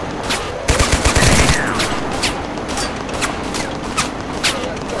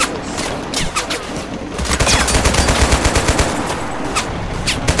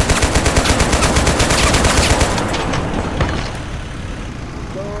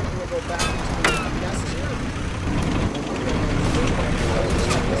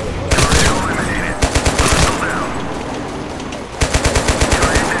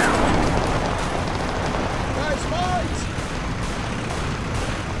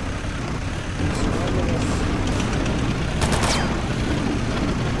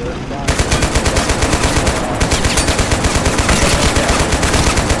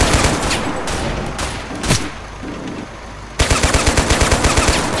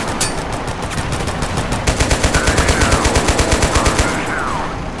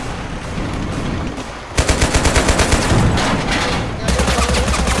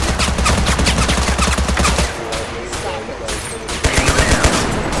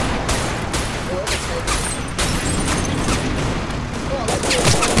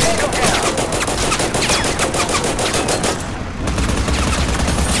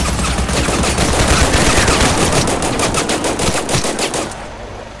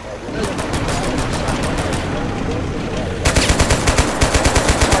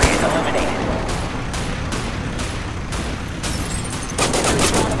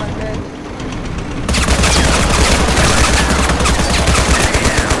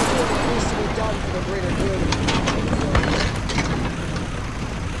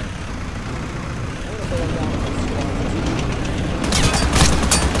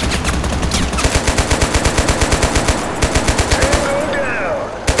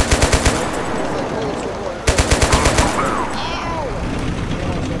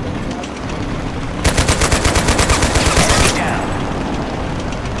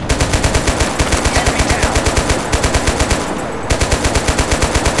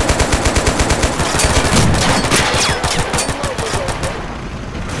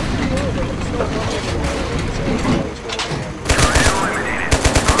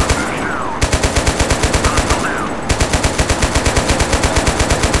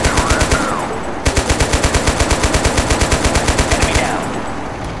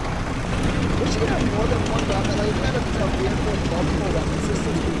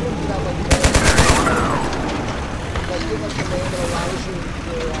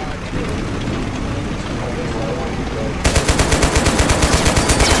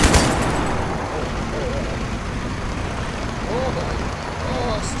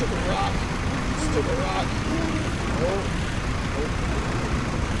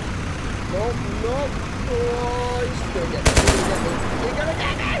 Nope, nope. Oh, he's gonna get me. He's gonna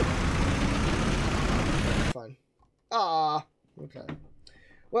get me. Fine. Ah, okay.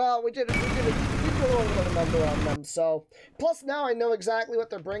 Well, we did a little bit of a number on them, so. Plus, now I know exactly what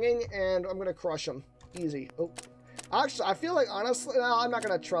they're bringing, and I'm gonna crush them. Easy. Oh. Actually, I feel like, honestly, no, I'm not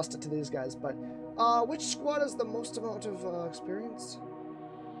gonna trust it to these guys, but, which squad has the most amount of, experience?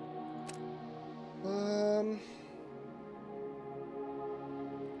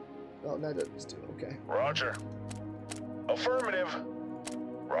 Oh, neither of these two, okay. Roger. Affirmative.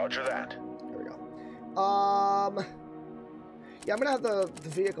 Roger that. There we go. Yeah, I'm gonna have the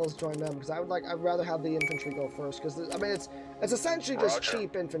vehicles join them because I'd rather have the infantry go first because I mean it's essentially just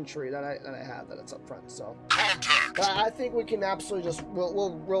cheap infantry that I have that's up front. So but I think we can absolutely just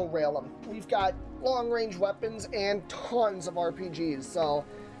we'll rail them. We've got long range weapons and tons of RPGs. So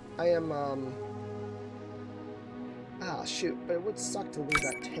I am shoot, but it would suck to lose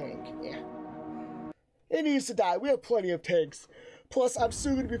that tank. Yeah, it needs to die. We have plenty of tanks. Plus, I'm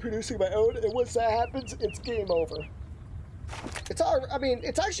soon going to be producing my own, and once that happens, it's game over. I mean,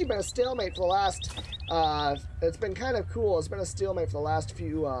 it's actually been a stalemate for the last, it's been kind of cool. It's been a stalemate for the last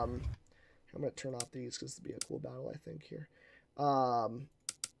few, I'm going to turn off these because this will be a cool battle, I think, here. The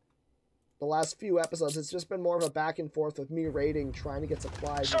last few episodes, it's just been more of a back and forth with me raiding, trying to get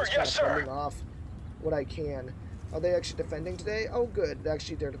supplies, Sir, and just yes, kind of sir. fending off what I can. Are they actually defending today? Oh, good.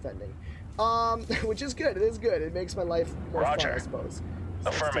 Actually, they're defending. Which is good. It is good. It makes my life more fun, I suppose. So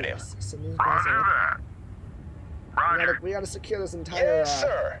Affirmative. Send these guys Roger out. that. Roger. We gotta secure this entire Yes,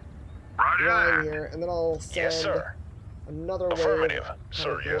 sir. Roger line that. here, and then I'll send Yes, sir. another wave. Affirmative.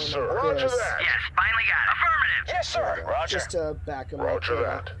 Sir, of yes, going sir. like Roger this, that. Yes, finally got it. Affirmative. Yes, sir. Roger. just to back them Roger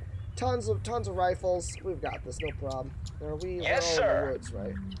up. that. Tons of rifles. We've got this, no problem. Are we? Yes, we're all in sir. the woods,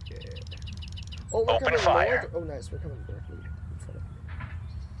 right? Yeah. Oh, we're Open coming fire. north. Oh, nice. We're coming directly in front of me.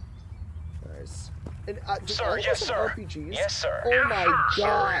 Nice. And, do Sir, all of yes, us have sir. RPGs? Yes, sir. Oh my sir.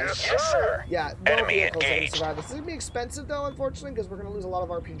 gosh. Yes, sir. Yeah, no Enemy vehicles that engaged. survive this. This is gonna be expensive though, unfortunately, because we're gonna lose a lot of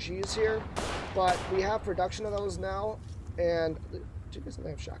RPGs here. But we have production of those now, and do you guys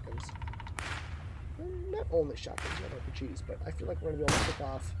have shotguns? Not only shotguns, not RPGs, but I feel like we're gonna be able to pick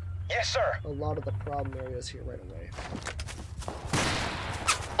off Yes, sir. a lot of the problem areas here right away.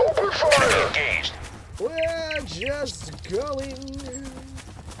 Open Enemy fire! engaged. We're just going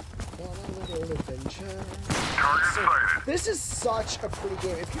on a little adventure. Target sighted. This is such a pretty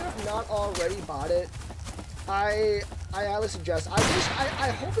game. If you have not already bought it, I highly suggest. I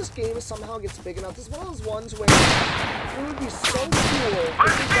hope this game somehow gets big enough. This is one of those ones where it would be so cool if we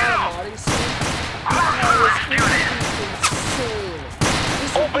got a modding scene because it would be insane.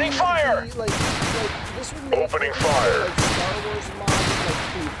 This would Opening be fire! Like this would make Opening it fire! like Star Wars mods like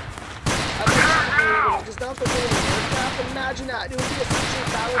poop. I mean, just not the game of Warcraft. Imagine that. It would be essentially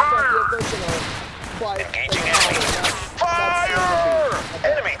Battlefront the original, but Engaging like, enemy. Fire!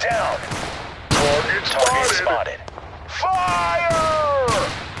 Enemy down. Target Target spotted! spotted. Fire!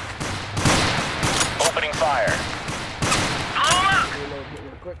 Opening fire. Reload here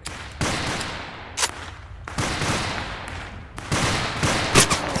real quick.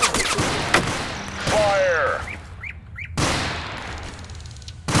 Fire!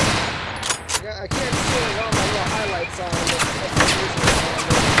 I can't see it on my little highlights on this.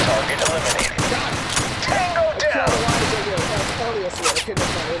 Target eliminated. God, Tango I killed down. Elijah here. Elias here. Okay, no, I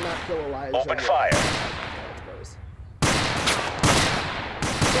did not kill Elijah. Open here. fire.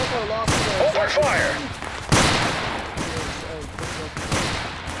 So far, lost the Open fire.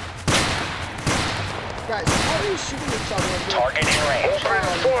 Guys, how are you shooting each other? And Target in range. Open fire!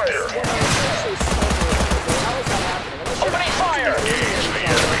 How is that happening? Opening fire. Engage the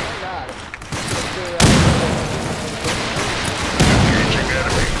enemy! Oh Engaging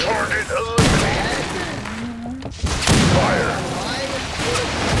enemy! Target eliminated! Fire!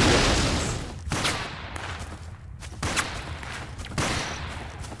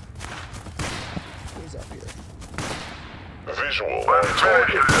 Who's up here? Visual on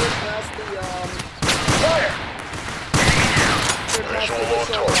target! Past the, Fire. Visual on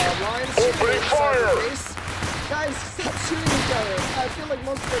target! Opening fire! Guys, stop shooting each other. I feel like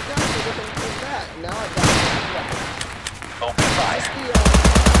most of their guns are with that. Now I've got a weapon. Open fire.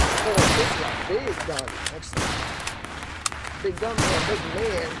 Oh, this is a big gun. Excellent. Big gun for a big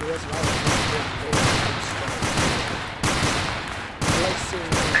man. That's what I like seeing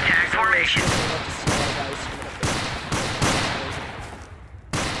Attack formation.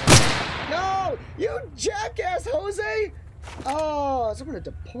 No! You jackass, Jose! Oh, so I'm gonna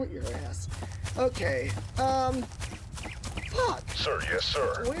deport your ass. Okay, fuck. Sir, yes,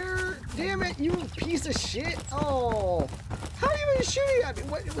 sir. Where? Damn it, you piece of shit. Oh, how are you even shooting at me?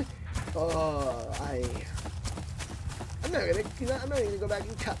 What? I'm not gonna go back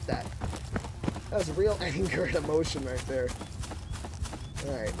and cut that. That was real anger and emotion right there.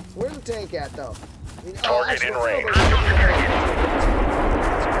 All right, where's the tank at though? I mean, Target in range.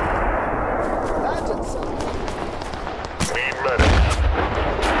 That did something. Need medic.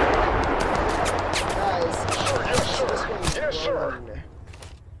 Guys, Sir, yes, sir. this one's Yes, sir. blown.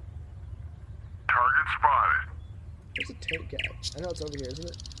 Target spotted. Where's the tank at? I know it's over here, isn't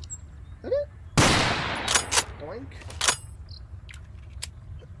it? Is that it? Doink.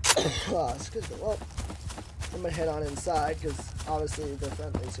 Excuse me. Well, I'm gonna head on inside because obviously they're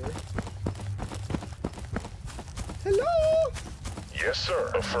friendlies here. Hello? Yes,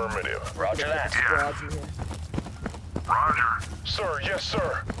 sir. Affirmative. Roger that. Squads in here. Roger. Sir, yes,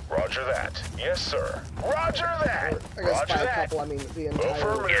 sir. Roger that. Yes, sir. Roger that. Or, I guess Roger by a that. couple I mean the entire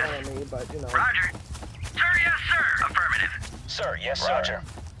Affirmative. army, but you know. Roger. Sir, yes, sir. Affirmative. Sir, yes, sir. Roger.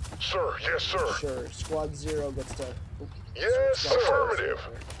 Sir, yes, sir. Sure, Squad 0 gets to... Yes, Squad 0 affirmative.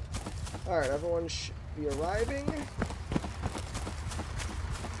 Alright, everyone should be arriving.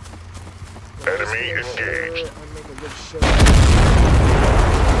 Enemy Make sure engaged. I make a good show.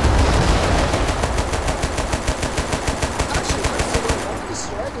 Actually, I'm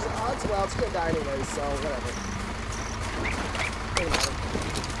destroyed because odds, well, it's gonna die anyway, so whatever. Doesn't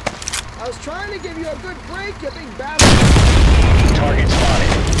matter. I was trying to give you a good break, you big bastard. Target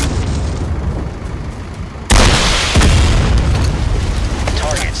spotted.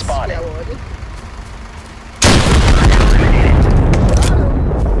 Target spotted. Yeah, well,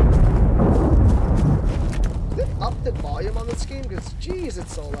 Did they up the volume on this game? Because, geez,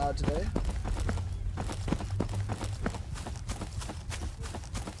 it's so loud today.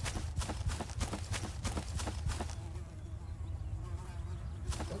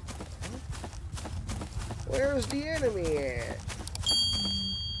 Where's the enemy at?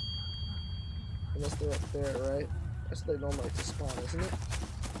 Unless they're up there, right? That's what they normally like to spawn, isn't it?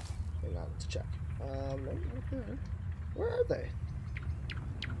 Hang on, let's check. Maybe not there. Where are they?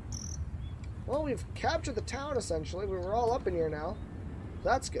 Well, we've captured the town, essentially. We were all up in here now.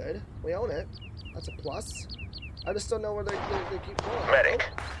 That's good. We own it. That's a plus. I just don't know where they keep going. Medic.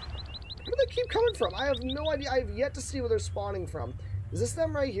 Where do they keep coming from? I have no idea. I have yet to see where they're spawning from. Is this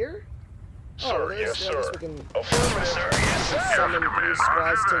them right here? Sir, there's- yes, yeah, I guess sir. we can Affirmative. Sir, yes, sir. summon 3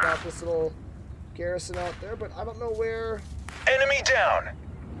 squads to take out this little garrison out there, but I don't know where Enemy down.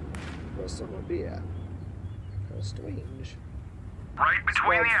 someone would be at. Kind of strange. Right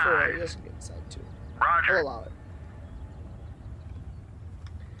between the Squad 4, eyes. yes, get inside too. Roger. I'll allow it.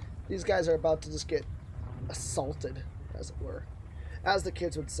 These guys are about to just get assaulted, as it were. As the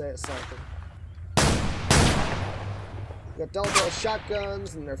kids would say, assaulted. Got double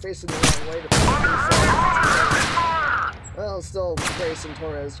shotguns, and they're facing the wrong way to well, still Grayson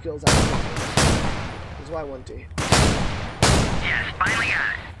Torres kills out. He's Y1T. Yes, finally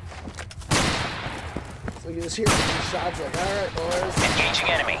got it. So you just hear some shots like, alright, boys. Engaging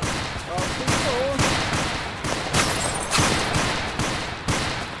enemy.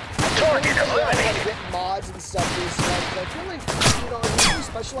 Target I eliminated. get mods and stuff these times, but I feel like, you know, if you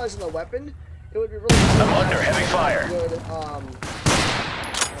specialize in the weapon, it would be really cool. I'm under heavy fire. Good,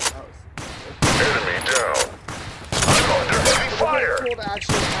 Enemy down. I'm under heavy fire. Cool to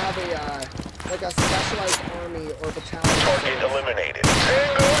actually have a like a specialized army or battalion. Target eliminated.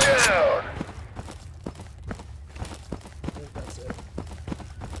 Tango down. I think that's it.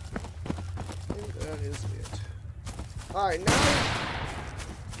 I think that is it. Alright, now.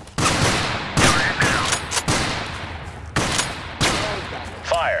 Oh, God.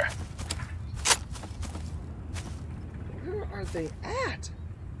 Fire. Where are they at?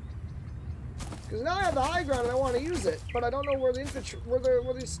 Because now I have the high ground and I want to use it, but I don't know where the infantry, where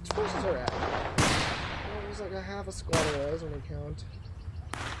these forces are at. Well, there's like a half a squad of those when I count.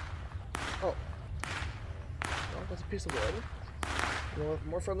 Oh, well, that's a piece of wood.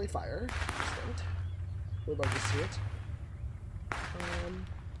 More friendly fire. Excellent. Would love to see it.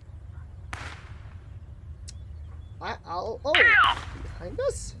 Oh, behind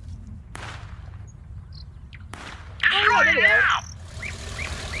us. Oh, yeah, there we are.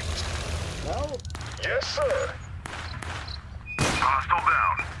 Well, Yes, sir. Hostile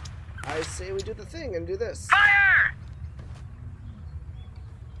down. I say we do the thing and do this. Fire!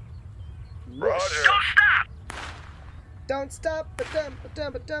 Roger. Don't stop! Don't stop,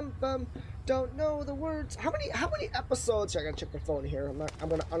 ba-dum. Don't know the words. How many episodes? I gotta check my phone here. I'm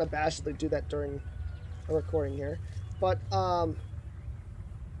gonna unabashedly do that during a recording here. But I'm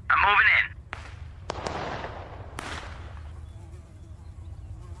moving in.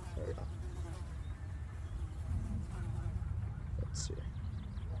 there we go. Let's see.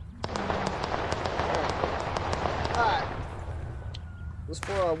 Alright. It was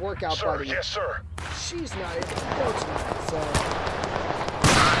for a workout Sir, buddy. yes, sir. She's not able to go tonight, so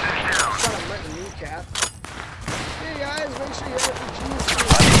Hostage down. shut him right in the kneecap. Hey guys, make sure your RPGs.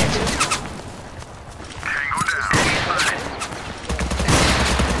 Tango down.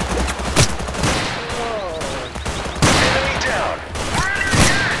 Oh. Enemy down.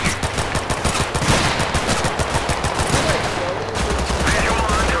 Visual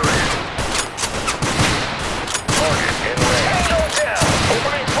on target. Target in range. Tango down.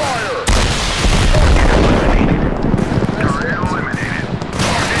 Opening fire. Target eliminated.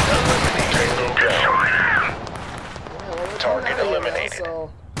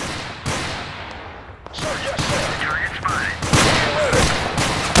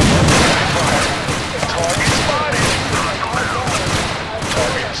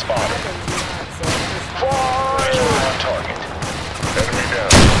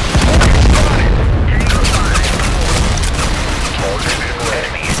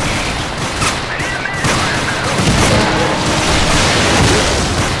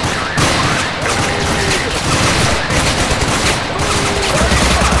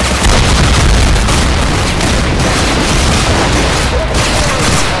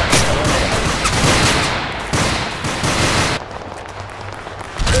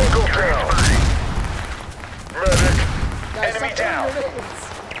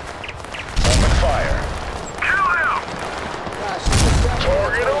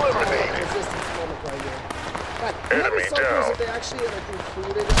 Enemy Sometimes down. if they actually like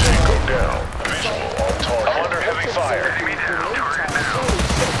included Tango down. Visual on I'm target. under heavy fire.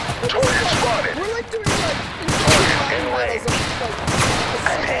 Target spotted. We're like doing like Target in range.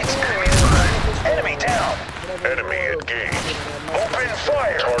 I'm hit. Enemy down. Enemy engaged. Open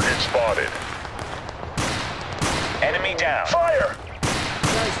fire. Target spotted. Enemy down. Fire.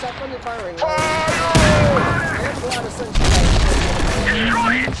 Guys, stop friendly firing. Fire. I am glad essentially.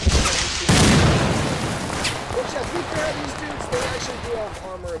 Destroy it! Which, yeah, to be fair, these dudes, they actually do have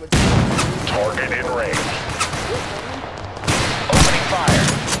armor. But Target in range. Opening fire.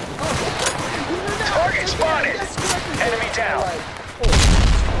 Target Target spotted. Enemy down.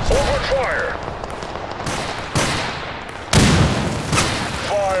 Open fire.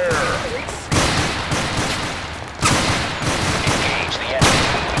 Fire. Engage the enemy.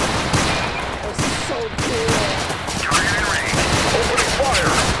 This is so cool. Target in range. Opening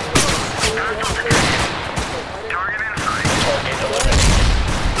fire. Target in sight. Target eliminated.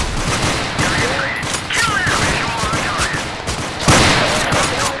 Kill them! Visual on target.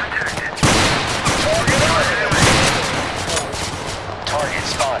 Protected. Target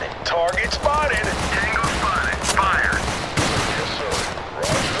spotted. Target spotted. Tango spotted. Fire. Yes, sir.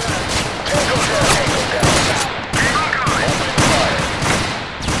 Roger that. Tango down. Tango down. Tango going. Opening fire.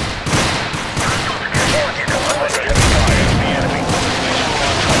 Target eliminated. Fire the enemy. Visual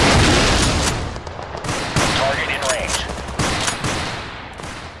on target. Target in range.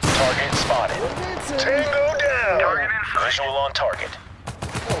 Target spotted. Tango down. Target in sight. Visual on target.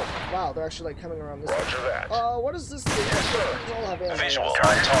 Oh, wow, they're actually like coming around this way. Roger that. What is this thing? Yes, sir. These all have ammo. Visual on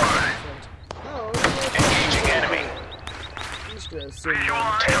target. Oh, Engaging enemy. I'm just gonna assume Visual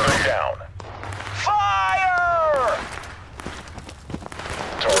on Tango target. down. Fire!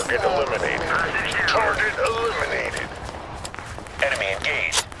 Target eliminated. Hostage down. Target eliminated. Enemy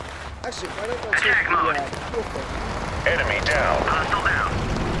engaged. Actually, why don't I take Attack mode. the cool thing? Enemy down. Hostile down.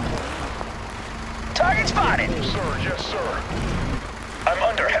 Target spotted. Sir, yes, sir. I'm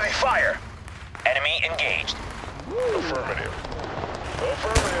under heavy fire. Enemy engaged. Affirmative.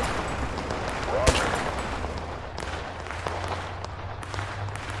 Affirmative. Roger.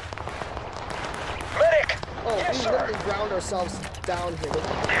 Medic! Oh, Yes, we sir. literally ground ourselves down here.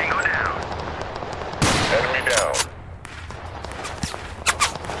 Tango down. Enemy down.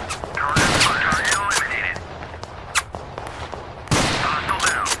 Target eliminated. Hostile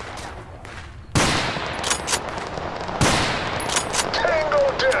down. Tango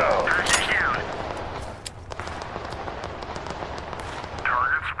down. Hostage down.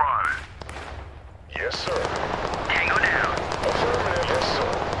 Target spotted. Yes, sir. Tango down. Affirmative. Yes, sir.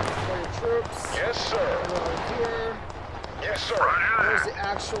 For your troops. Yes, sir. Over here. Yes, sir. There's the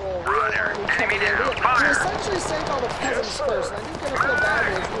actual real army coming in. Enemy We down. essentially sank all the peasants sir. first, and I do kind of feel bad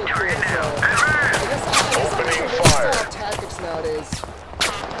when it's really cool. Target So, down. I guess Opening that's fire. style tactics nowadays.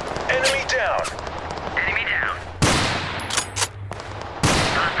 Enemy down. Enemy down.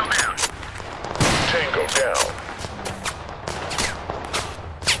 Hostile down. Tango down.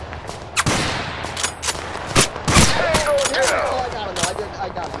 Tango Oh, down. I got him. I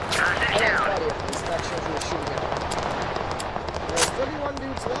got him. Hostage I got down. buddy at least. Actually, he was shooting at him. There's 31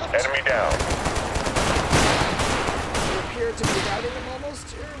 dudes left. Enemy down. We appear to be routing them almost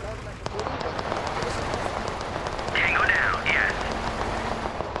here. Not completely, but Tango down. Yes.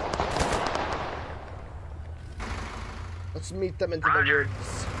 let's meet them into the Roger.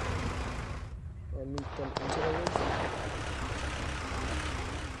 woods. Or meet them into the woods.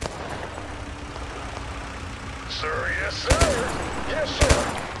 Sir, yes, sir. Yes, sir.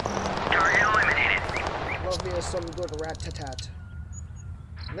 Target eliminated. Love me as some good rat-tat-tat.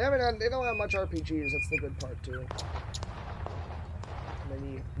 They don't have much RPGs, that's the good part too.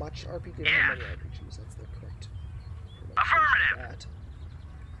 Much RPG? They don't have many RPGs, that's the correct. Affirmative.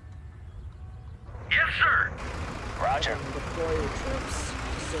 Yes, sir. Roger. Deploy your troops,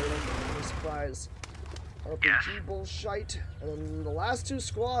 so you don't get any surprise. RPG bullshit. And then the last two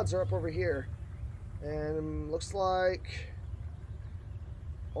squads are up over here. And looks like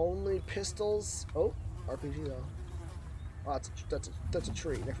only pistols. Oh, RPG though. Oh, that's a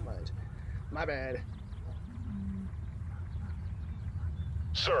tree. Never mind. My bad.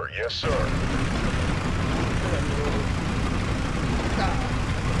 Sir, yes, sir.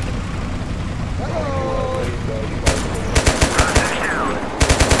 Hello. Hostage down.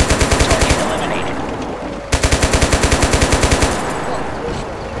 Target eliminated.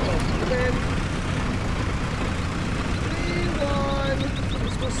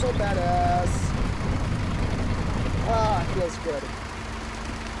 This was so badass. Ah, feels good.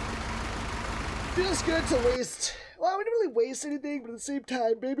 Feels good to waste. Well, we didn't really waste anything, but at the same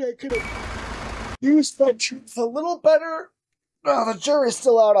time, maybe I could have use my truth a little better. Oh, the jury's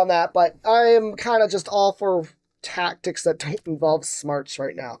still out on that, but I am kind of just all for tactics that don't involve smarts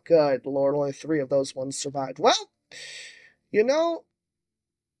right now. Good Lord, only 3 of those ones survived. Well, you know,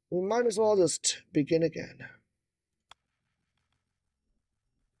 we might as well just begin again.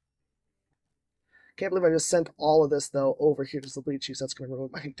 Can't believe I just sent all of this, though, over here to the bleachies. That's going to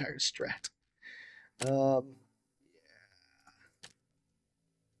ruin my entire strat. Yeah.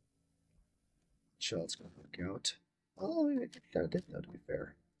 Sure, that's going to work out. Oh, we kind of did, though, to be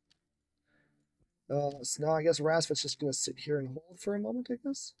fair. So now I guess Rassvet's just going to sit here and hold for a moment, I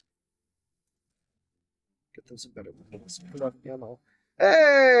guess. Get them some better ammo.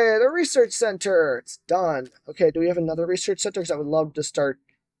 Hey, the research center! It's done. Okay, do we have another research center? Because I would love to start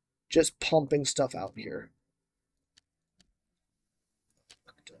just pumping stuff out here.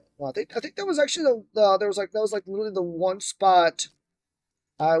 Well, I think that was actually that was like literally the one spot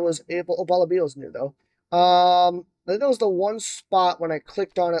I was able. Oh, Balabilo's new though. I think that was the one spot when I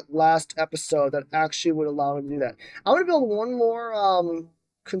clicked on it last episode that actually would allow me to do that. I'm gonna build one more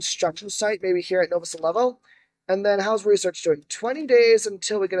construction site, maybe here at Nova Salevo. And then how's research doing? 20 days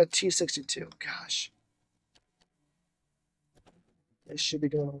until we get a T62. Gosh. They should be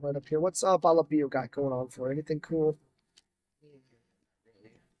doing all right up here. What's Balabio got going on for? Anything cool?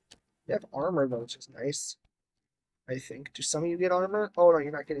 You have armor though, which is nice. I think. Do some of you get armor? Oh no,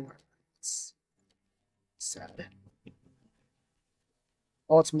 you're not getting armor. It's sad.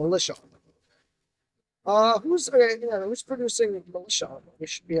 Oh, it's militia armor. Who's producing militia armor? We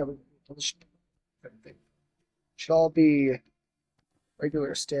should be having militia armor. Should all be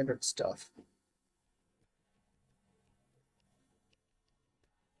regular standard stuff.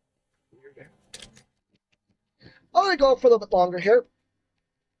 I'm gonna go for a little bit longer here.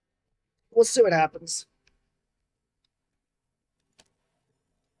 We'll see what happens.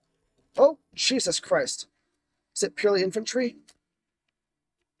 Oh, Jesus Christ. Is it purely infantry?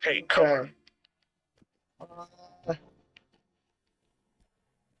 Hey, cover.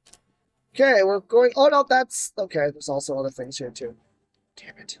 Okay, we're going... Oh, no, that's... Okay, there's also other things here, too.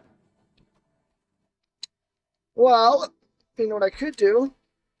 Damn it. Well, you know what I could do?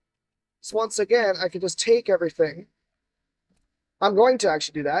 So once again, I could just take everything. I'm going to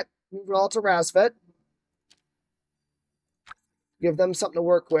actually do that. Move it all to Rassvet. Give them something to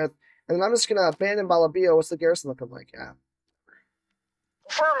work with. And then I'm just going to abandon Balabio. What's the garrison looking like? Yeah.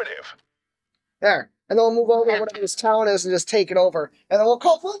 Affirmative. There. And then we'll move over whatever this town is and just take it over. And then we'll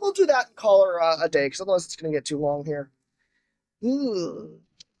do that and call her a day, because otherwise it's going to get too long here. Ooh.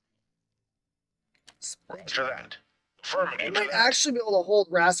 Roger that. Affirmative. We might actually be able to hold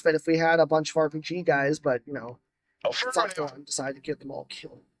Rassvet if we had a bunch of RPG guys, but, you know, it's not going to decide to get them all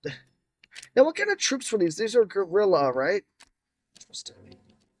killed. Now, what kind of troops were these? These are guerrilla, right? Interesting.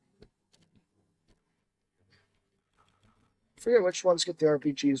 I forget which ones get the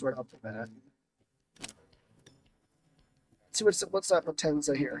RPGs right off the bat. Let's see what's that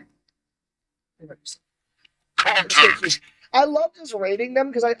Potenza here. I love just rating them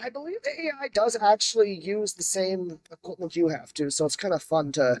because I believe the AI does actually use the same equipment you have to, so it's kind of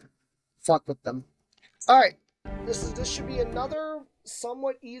fun to fuck with them. Alright, this should be another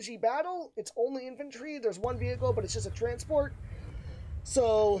somewhat easy battle. It's only infantry, there's one vehicle, but it's just a transport.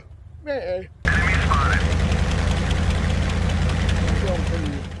 So, man. I'm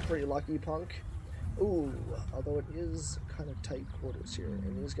feeling pretty lucky, punk. Ooh, although it is kind of tight quarters here,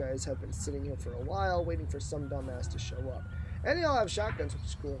 and these guys have been sitting here for a while, waiting for some dumbass to show up. And they all have shotguns, which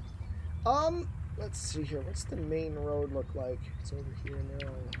is cool. Let's see here. What's the main road look like? It's over here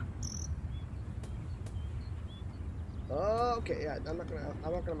now. Okay, yeah, I'm not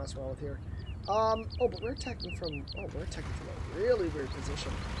gonna mess around with here. Oh, but we're attacking from a really weird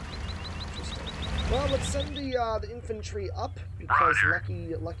position. Interesting. Well, let's send the infantry up because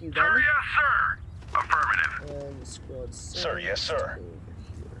lucky them. Sir, yes, sir. Affirmative. And the squad. Sir, yes, sir.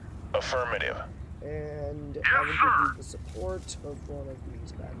 Affirmative. And yes, I will give sir. you the support of one of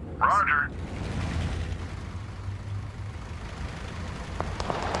these bad boys. Roger.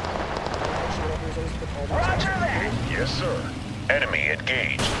 Roger that. Yes, sir. Enemy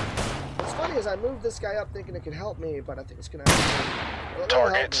engaged. What's funny is I moved this guy up thinking it could help me, but I think it's gonna actually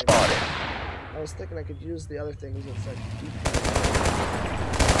Target spotted. I was thinking I could use the other things inside.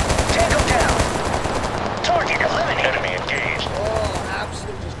 Tango down. Target eliminated. Enemy engaged. Oh,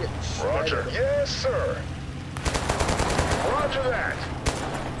 absolutely just getting shredded. Roger. Yes, sir. Roger that.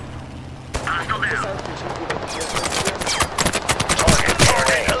 Hostile down.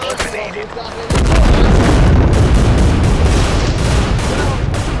 Target eliminated.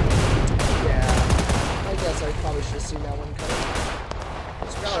 Yeah, I guess I probably should have seen that one coming.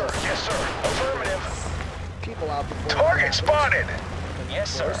 Sir, yes, sir. Affirmative. people out before. Target spotted! Yes,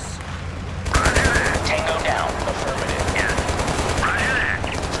 sir. Roger that. Tango down. Affirmative. Yes. Roger that.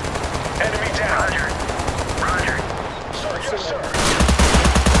 Enemy down! Roger. Roger. Sir, yes, sir!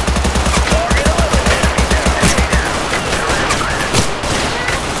 Target eliminated. Enemy down.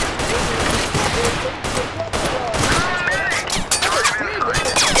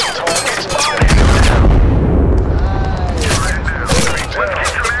 Target spotted!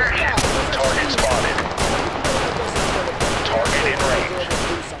 Let's get some action. Target spotted. Target in range.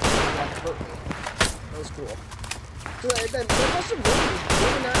 That was cool. So they must have really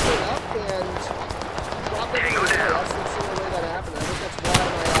driven that thing up and dropped it in the air. That's the only way that happened. I think that's why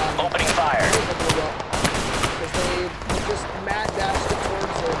my Opening fire. because they just mad dashed it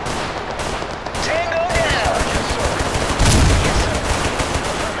towards it. Tango down. Yes, sir. Yes, sir.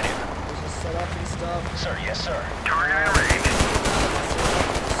 Affirmative. There's just set up and stuff. Sir, yes, sir. Target in range.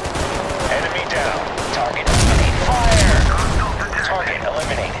 Enemy down. Target eliminated. Fire. Hostile detected. Target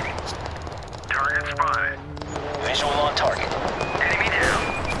eliminated. Target spotted. Visual on target. Enemy down.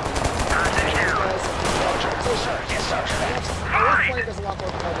 Hostage down. Sir, yes, sir. Our flank is a lot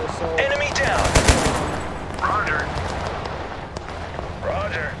more cover, so Enemy down. Roger.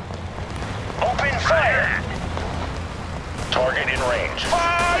 Roger. Open fire. Target in range.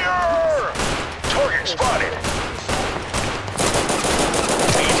 Fire! Target spotted.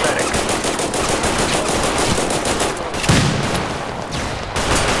 Need medic.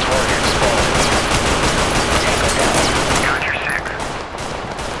 Target spotted. Tango down. Got your six.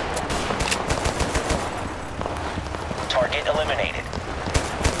 Target eliminated.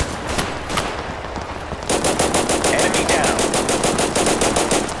 Enemy down.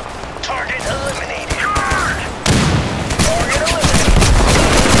 Target eliminated. Charge! Target eliminated.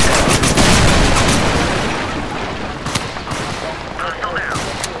 Hostile down.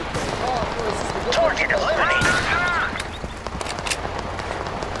 Target eliminated.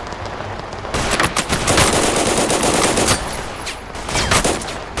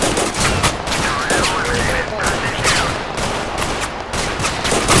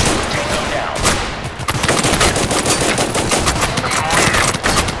 Tango down.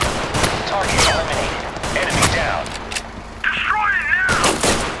 Target eliminated. Enemy down. Destroy it now!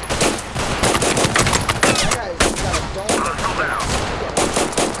 that guy's got a dome. Hostile down.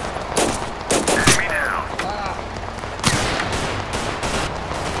 Enemy down. Wow.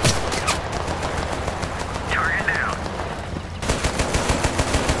 Target down.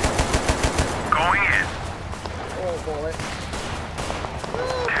 Going in. Oh boy.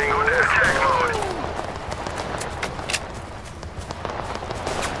 Tango to attack mode.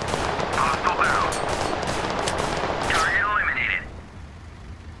 Hostile down. Target eliminated.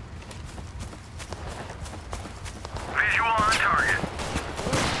 Visual on target.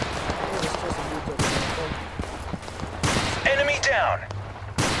 Enemy down.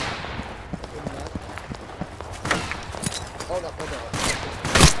 Oh no, oh no.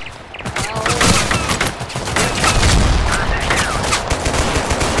 Hostage down.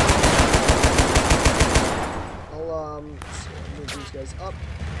 I'll let's see, I'll move these guys up.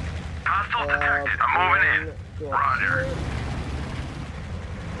 Hostile detected. I'm moving in. Go up Roger. here.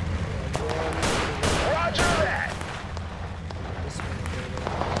 Roger that. This one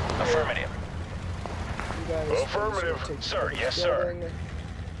over Affirmative. there. You guys Affirmative. take Sir, this yes, sir. building.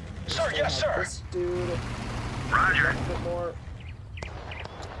 Sir, yes, sir. This dude. Roger. A bit more.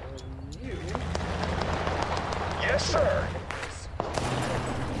 And you. Yes, sir.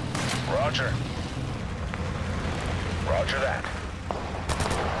 Roger. Roger that.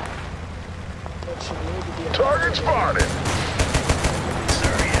 That should maybe be a Target spotted.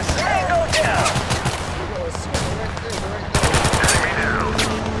 Sir, yes, sir. Tango down. You go, it's right there, right there. Enemy down.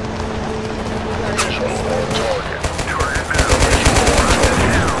 Visual on target. Target down. Hostage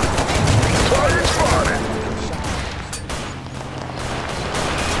down. Target spotted.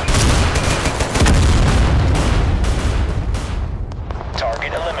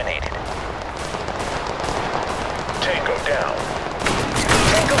 Target eliminated. Tango down.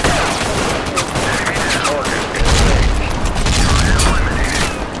 Tango down. Target in range.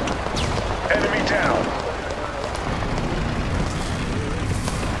 Enemy down.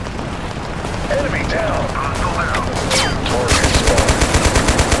 Enemy down. Hostile down. Target spotted.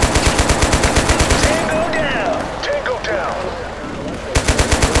 Tango down. Tango down.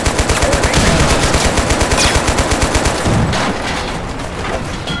 Enemy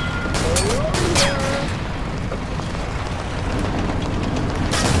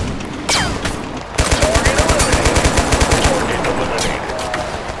Target eliminated.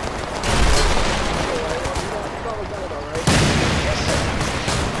 Probably got it all right. Yes, sir.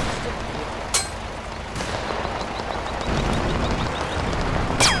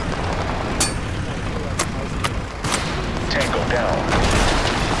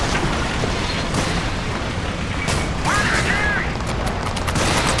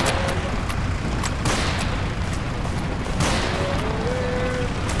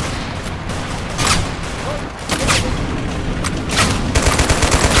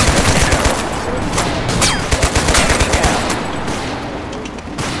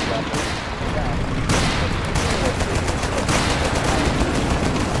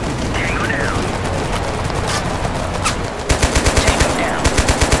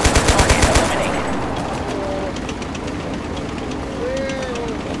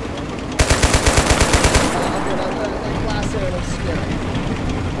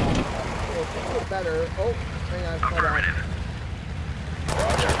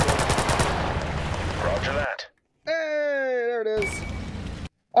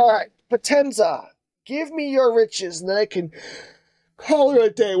 All right, Potenza, give me your riches, and then I can call it a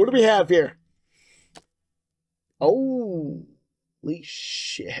day. What do we have here? Holy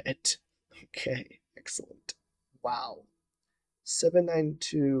shit. Okay, excellent. Wow.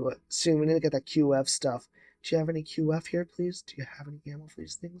 792. Soon we need to get that QF stuff. Do you have any QF here, please? Do you have any ammo for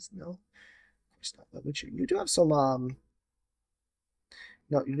these things? No? Of course not. But would you? You do have some, no,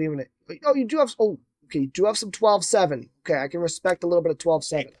 you don't even... Oh, you do have... Oh, okay, you do have some 12-7. Okay, I can respect a little bit of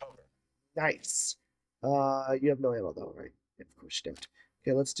 12-7. Nice. You have no ammo, though, right? Yeah, of course you don't.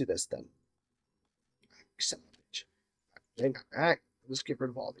 Okay, let's do this, then. Accept. Hang on. All right, let's get rid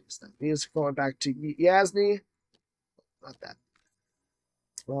of all these, then. These going back to Yasny. Not that.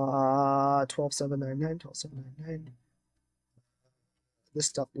 12799, 12799. This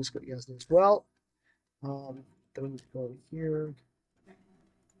stuff needs to go to Yasny as well. Then we need to go over here.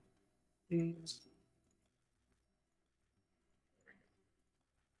 These.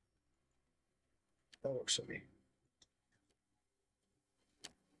 That works for me.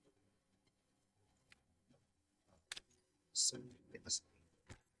 So, yes.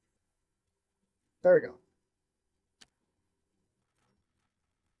 There we go.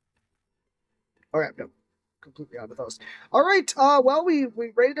 All right, no, completely out of those. All right, well, we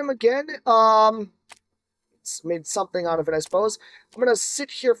rated him again. It's made something out of it, I suppose. I'm gonna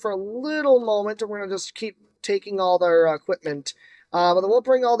sit here for a little moment, and we're gonna just keep taking all their equipment. But then we'll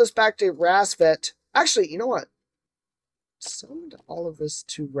bring all this back to Rassvet. Actually, you know what? Send all of this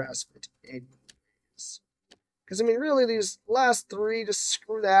to Rassvet anyways. Because, I mean, really, these last three, just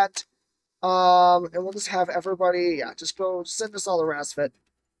screw that. And we'll just have everybody, yeah, just go send us all to Rassvet.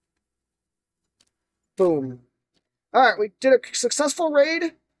 Boom. Alright, we did a successful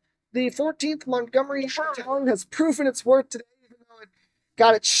raid. The 14th Montgomery Battalion has proven its worth today, even though it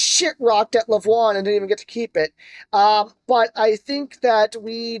got its shit rocked at Lugano and didn't even get to keep it. But I think that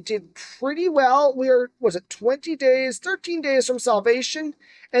we did pretty well. Was it 20 days, 13 days from salvation?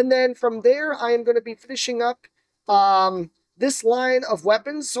 And then from there, I am going to be finishing up this line of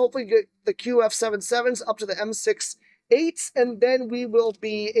weapons. Hopefully get the QF77s up to the M68s, and then we will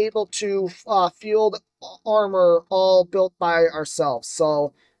be able to field armor all built by ourselves.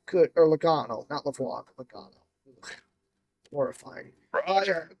 So, good. Or Lugano, not Lugano. Lugano. Horrifying.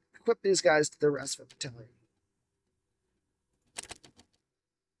 Yeah, equip these guys to the Rassvet battalion.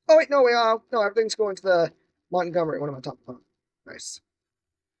 Oh, wait, no, no, everything's going to the Montgomery. What am I talking about? Nice.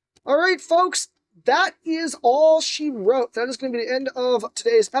 All right, folks. That is all she wrote. That is going to be the end of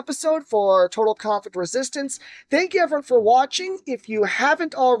today's episode for Total Conflict Resistance. Thank you, everyone, for watching. If you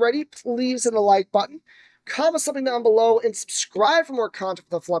haven't already, please hit the like button, comment something down below, and subscribe for more content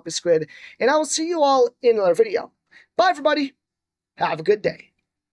for the Flumpy Squid. And I will see you all in another video. Bye, everybody. Have a good day.